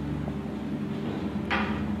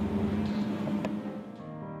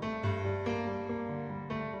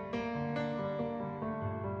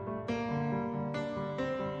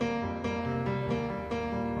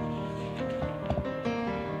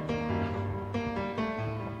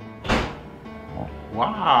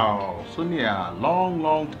 Wow, Sonia,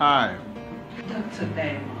 long time. Dr.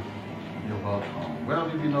 Diamond. You're welcome. Where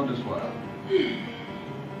have you been all this while?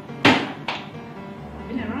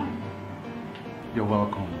 Been around. You're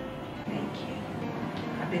welcome. Thank you.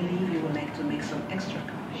 I believe you would like to make some extra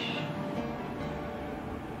cash.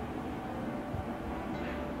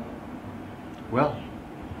 Well,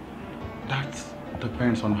 that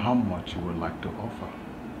depends on how much you would like to offer.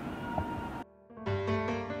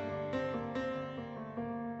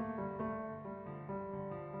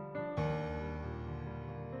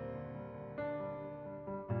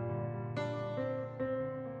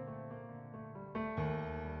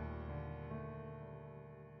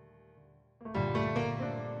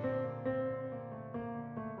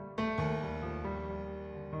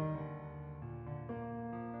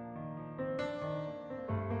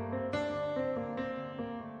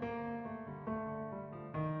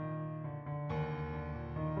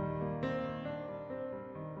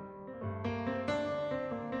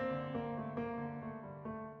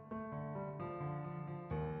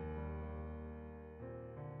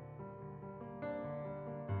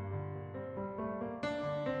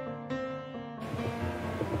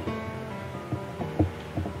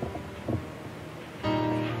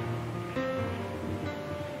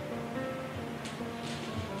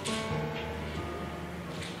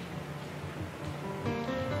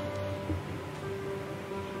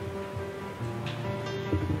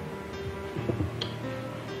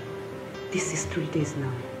 This is 3 days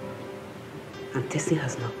now, and Tessie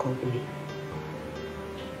has not called me.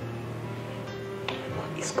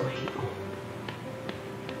 What is going on?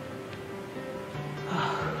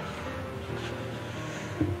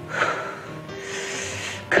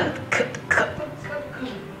 Cut.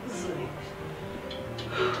 Sorry.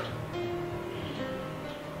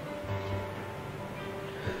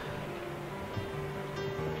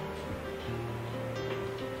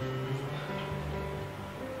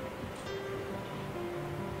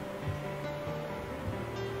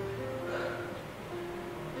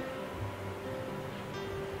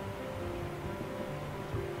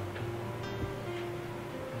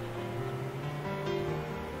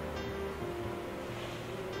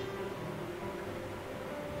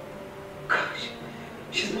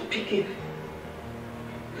 She's not picking.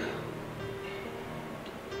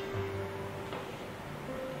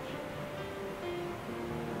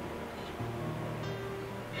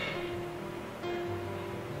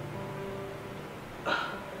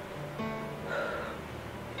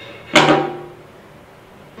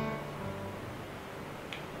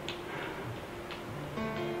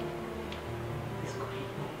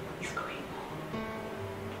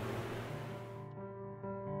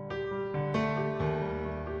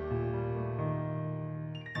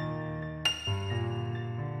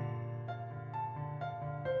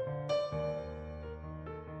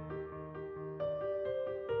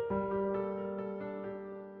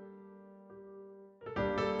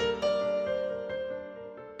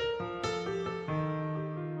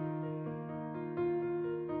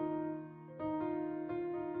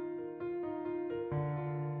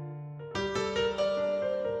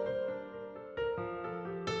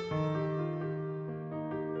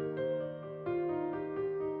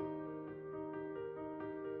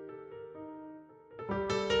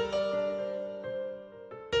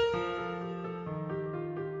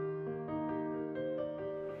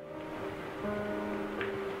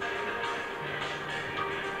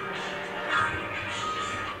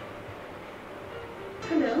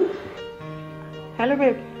 Hello? Hello,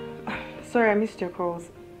 babe. Sorry, I missed your calls.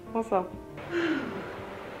 What's up?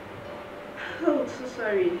 Oh, so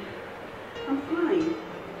sorry. I'm fine.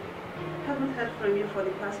 Haven't heard from you for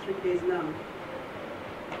the past 3 days now.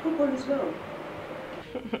 Hope all is well.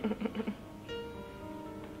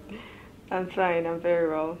 I'm fine, I'm very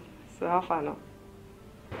well. So how far now?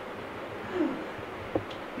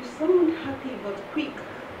 You sound happy but quick.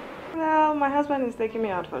 Well, my husband is taking me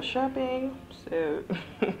out for shopping, so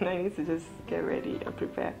I need to just get ready and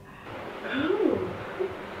prepare. Oh,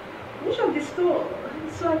 which of the store?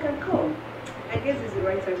 So I can come. I guess it's the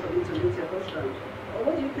right time for me to meet your husband. Or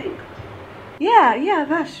what do you think? Yeah,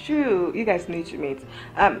 that's true. You guys need to meet.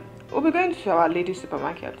 We'll be going to our lady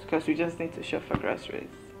supermarket because we just need to shop for groceries.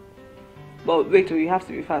 But wait till you have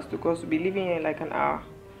to be fast because we'll be leaving here in like an hour.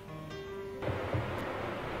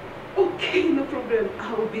 Okay, no problem.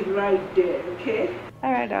 I will be right there, okay?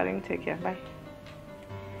 Alright, darling. Take care. Bye.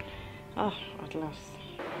 Oh, at last.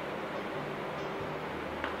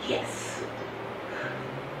 Yes.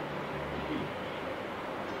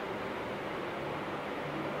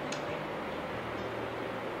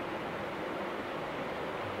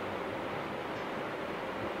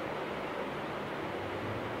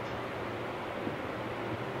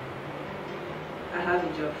 I have a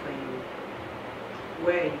job for you.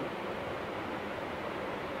 Where are you?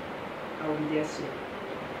 I will be there soon.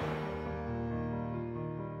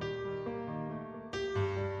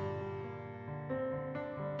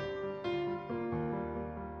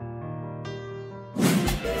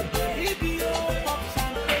 If you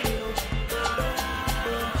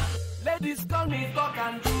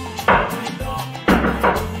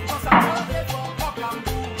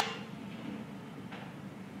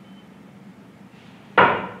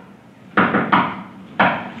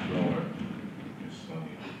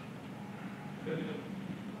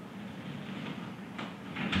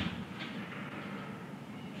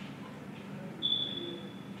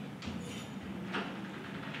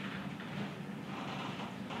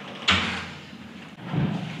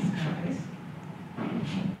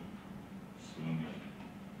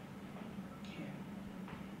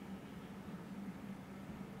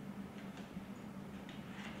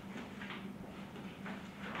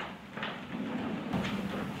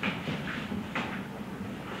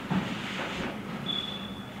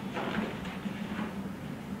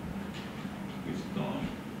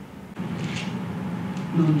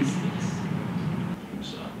no mistakes.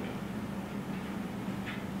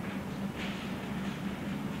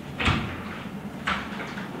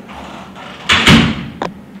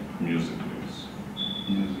 Music, please.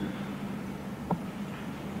 Music.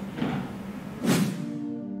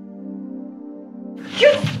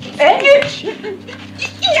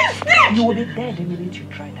 You will be dead the minute you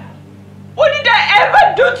try that. What did I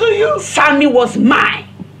ever do to you? Sammy was mine.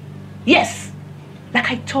 Yes,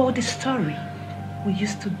 like I told the story. We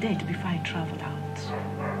used to date before I traveled out.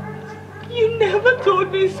 You never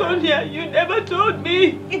told me, Sonia. You never told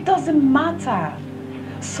me. It doesn't matter.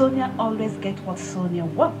 Sonia always gets what Sonia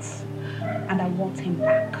wants. And I want him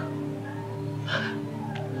back.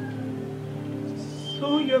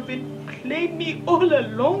 So you've been playing me all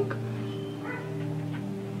along?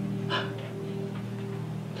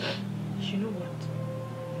 You know what?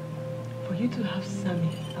 For you to have Sammy,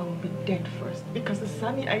 I will be dead first. Because the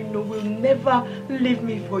Sammy I know will never leave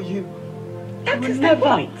me for you. That is the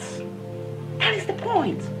point. That is the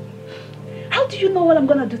point. How do you know what I'm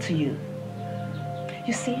gonna do to you?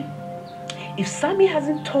 You see, if Sammy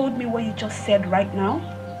hasn't told me what you just said right now,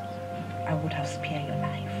 I would have spared your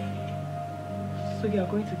life. So you are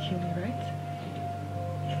going to kill me, right?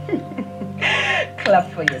 Clap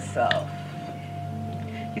for yourself.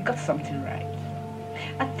 You got something right.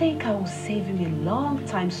 I think I will save him a long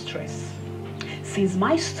time stress. Since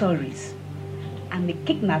my stories and the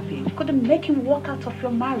kidnapping couldn't make him walk out of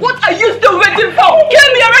your marriage. What are you still waiting for?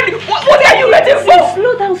 Kill me already! What are you waiting for?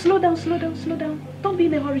 Slow down, slow down, slow down, slow down. Don't be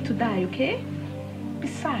in a hurry to die, okay?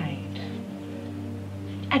 Besides,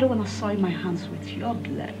 I don't want to soil my hands with your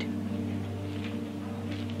blood.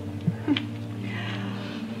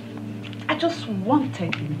 I just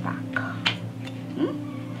wanted him back.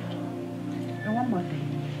 And one more thing.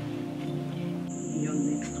 In your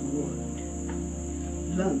next word,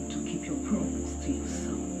 learn to keep your promise to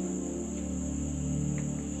yourself.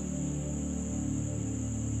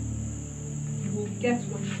 You will get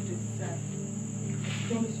what you deserve. I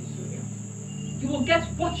promise you, Sonia. You will get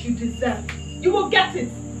what you deserve. You will get it.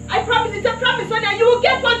 I promise, it's a promise, Sonia. You will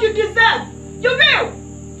get what you deserve. You will.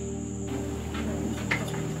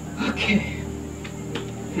 Okay.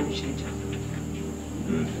 Finish it.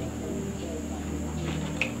 Good.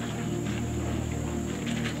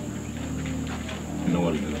 You know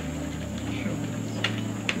what to do? Sure.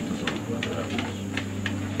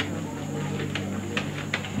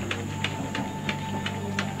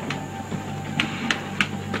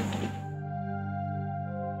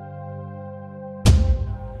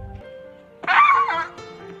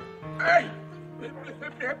 Hey!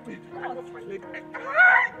 Help me. I lost my leg.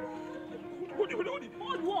 Hold it.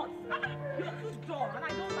 Hold what? You're too dull and I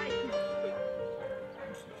don't like you.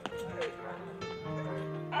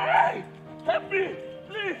 Hey! Help me!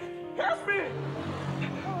 Please! Help me!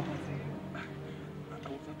 I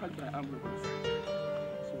was attacked by armed robbers.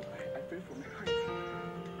 So I fell from a height.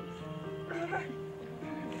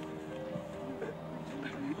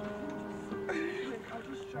 I'll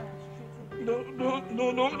just try and straighten. No.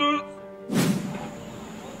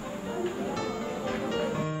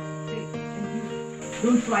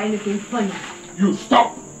 Don't try anything funny. You stop!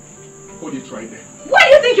 Hold it right there. What do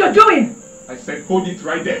you think you're doing? I said hold it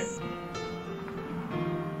right there.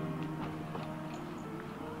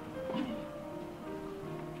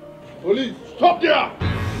 Police, stop there!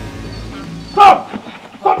 Stop!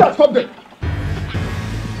 Stop that! Stop there!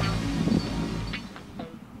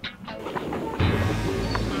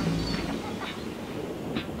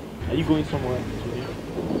 Are you going somewhere?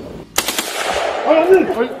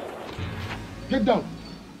 Get down!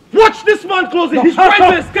 Watch this man closing! He's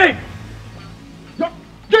trying to escape!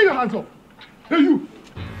 Get your hands up! Hey, you!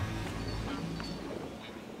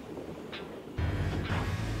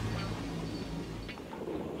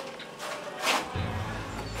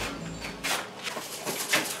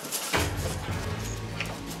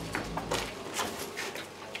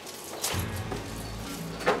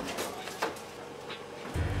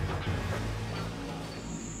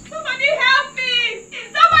 Somebody help me!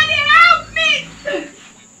 Somebody help me!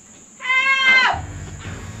 Help!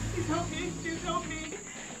 Please help me! Please help me!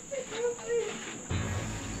 Please help me!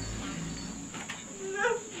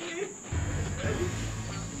 Help me!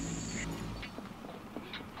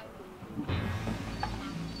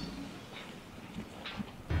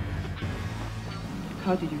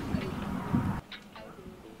 How did you find it?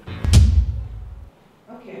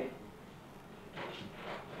 Okay.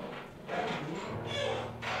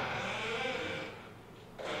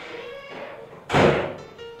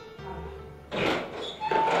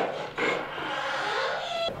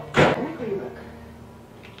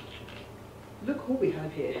 Look who we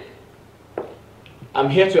have here. I'm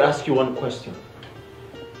here to ask you one question.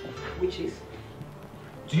 Which is?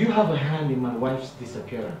 Do you have a hand in my wife's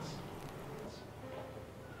disappearance?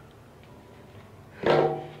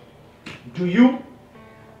 Do you?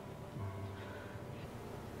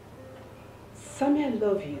 Sammy, I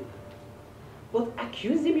love you. But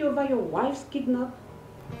accusing me over your wife's kidnap?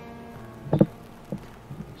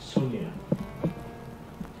 Sonia,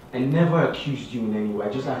 I never accused you in any way. I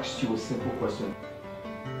just asked you a simple question.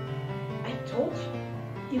 I told you,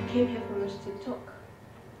 you came here for us to talk.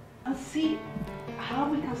 And see how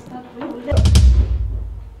we can start with.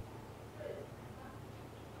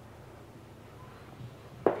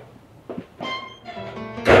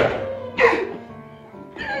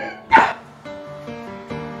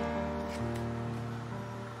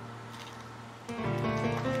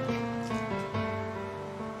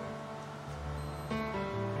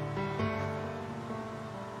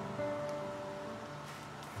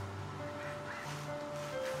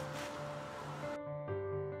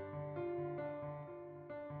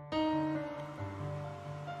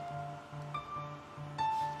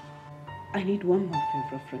 I need one more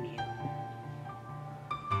favor from you.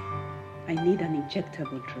 I need an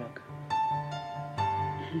injectable drug.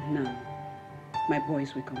 Now, my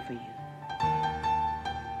boys will come for you.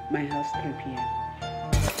 My house, 3 p.m.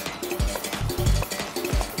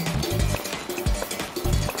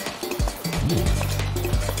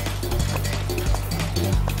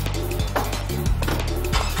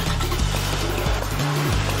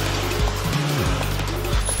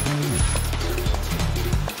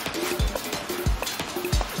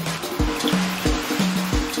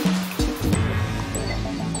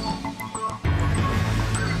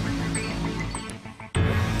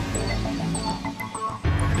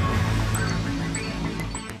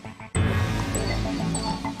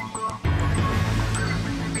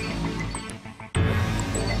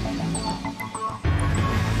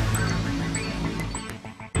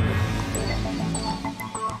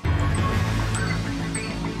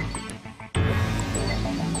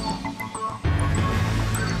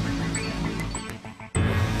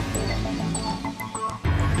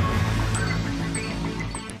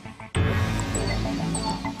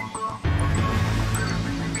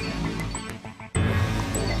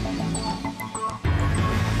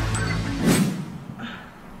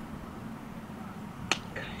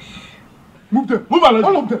 Move there. Move on, let's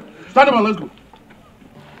go. Move there. Stand up and let's go.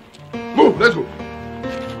 Move, let's go.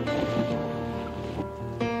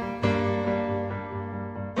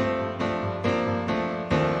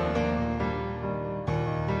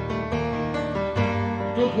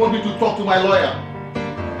 Don't want me to talk to my lawyer.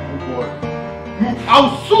 Oh boy. Move.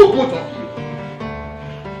 I'll sue both of you.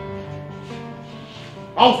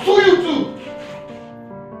 I'll sue you too.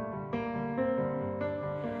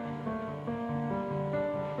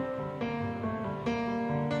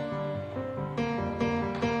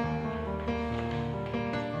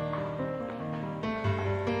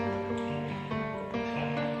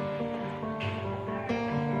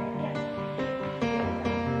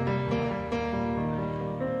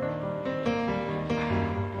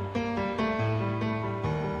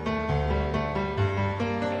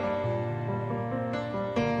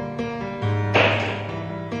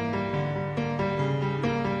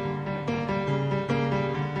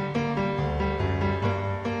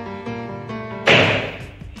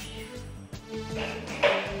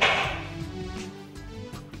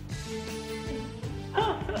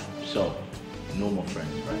 So, no more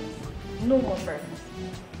friends, right? No more friends.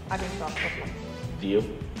 I didn't stop talking. Deal?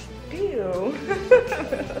 Deal.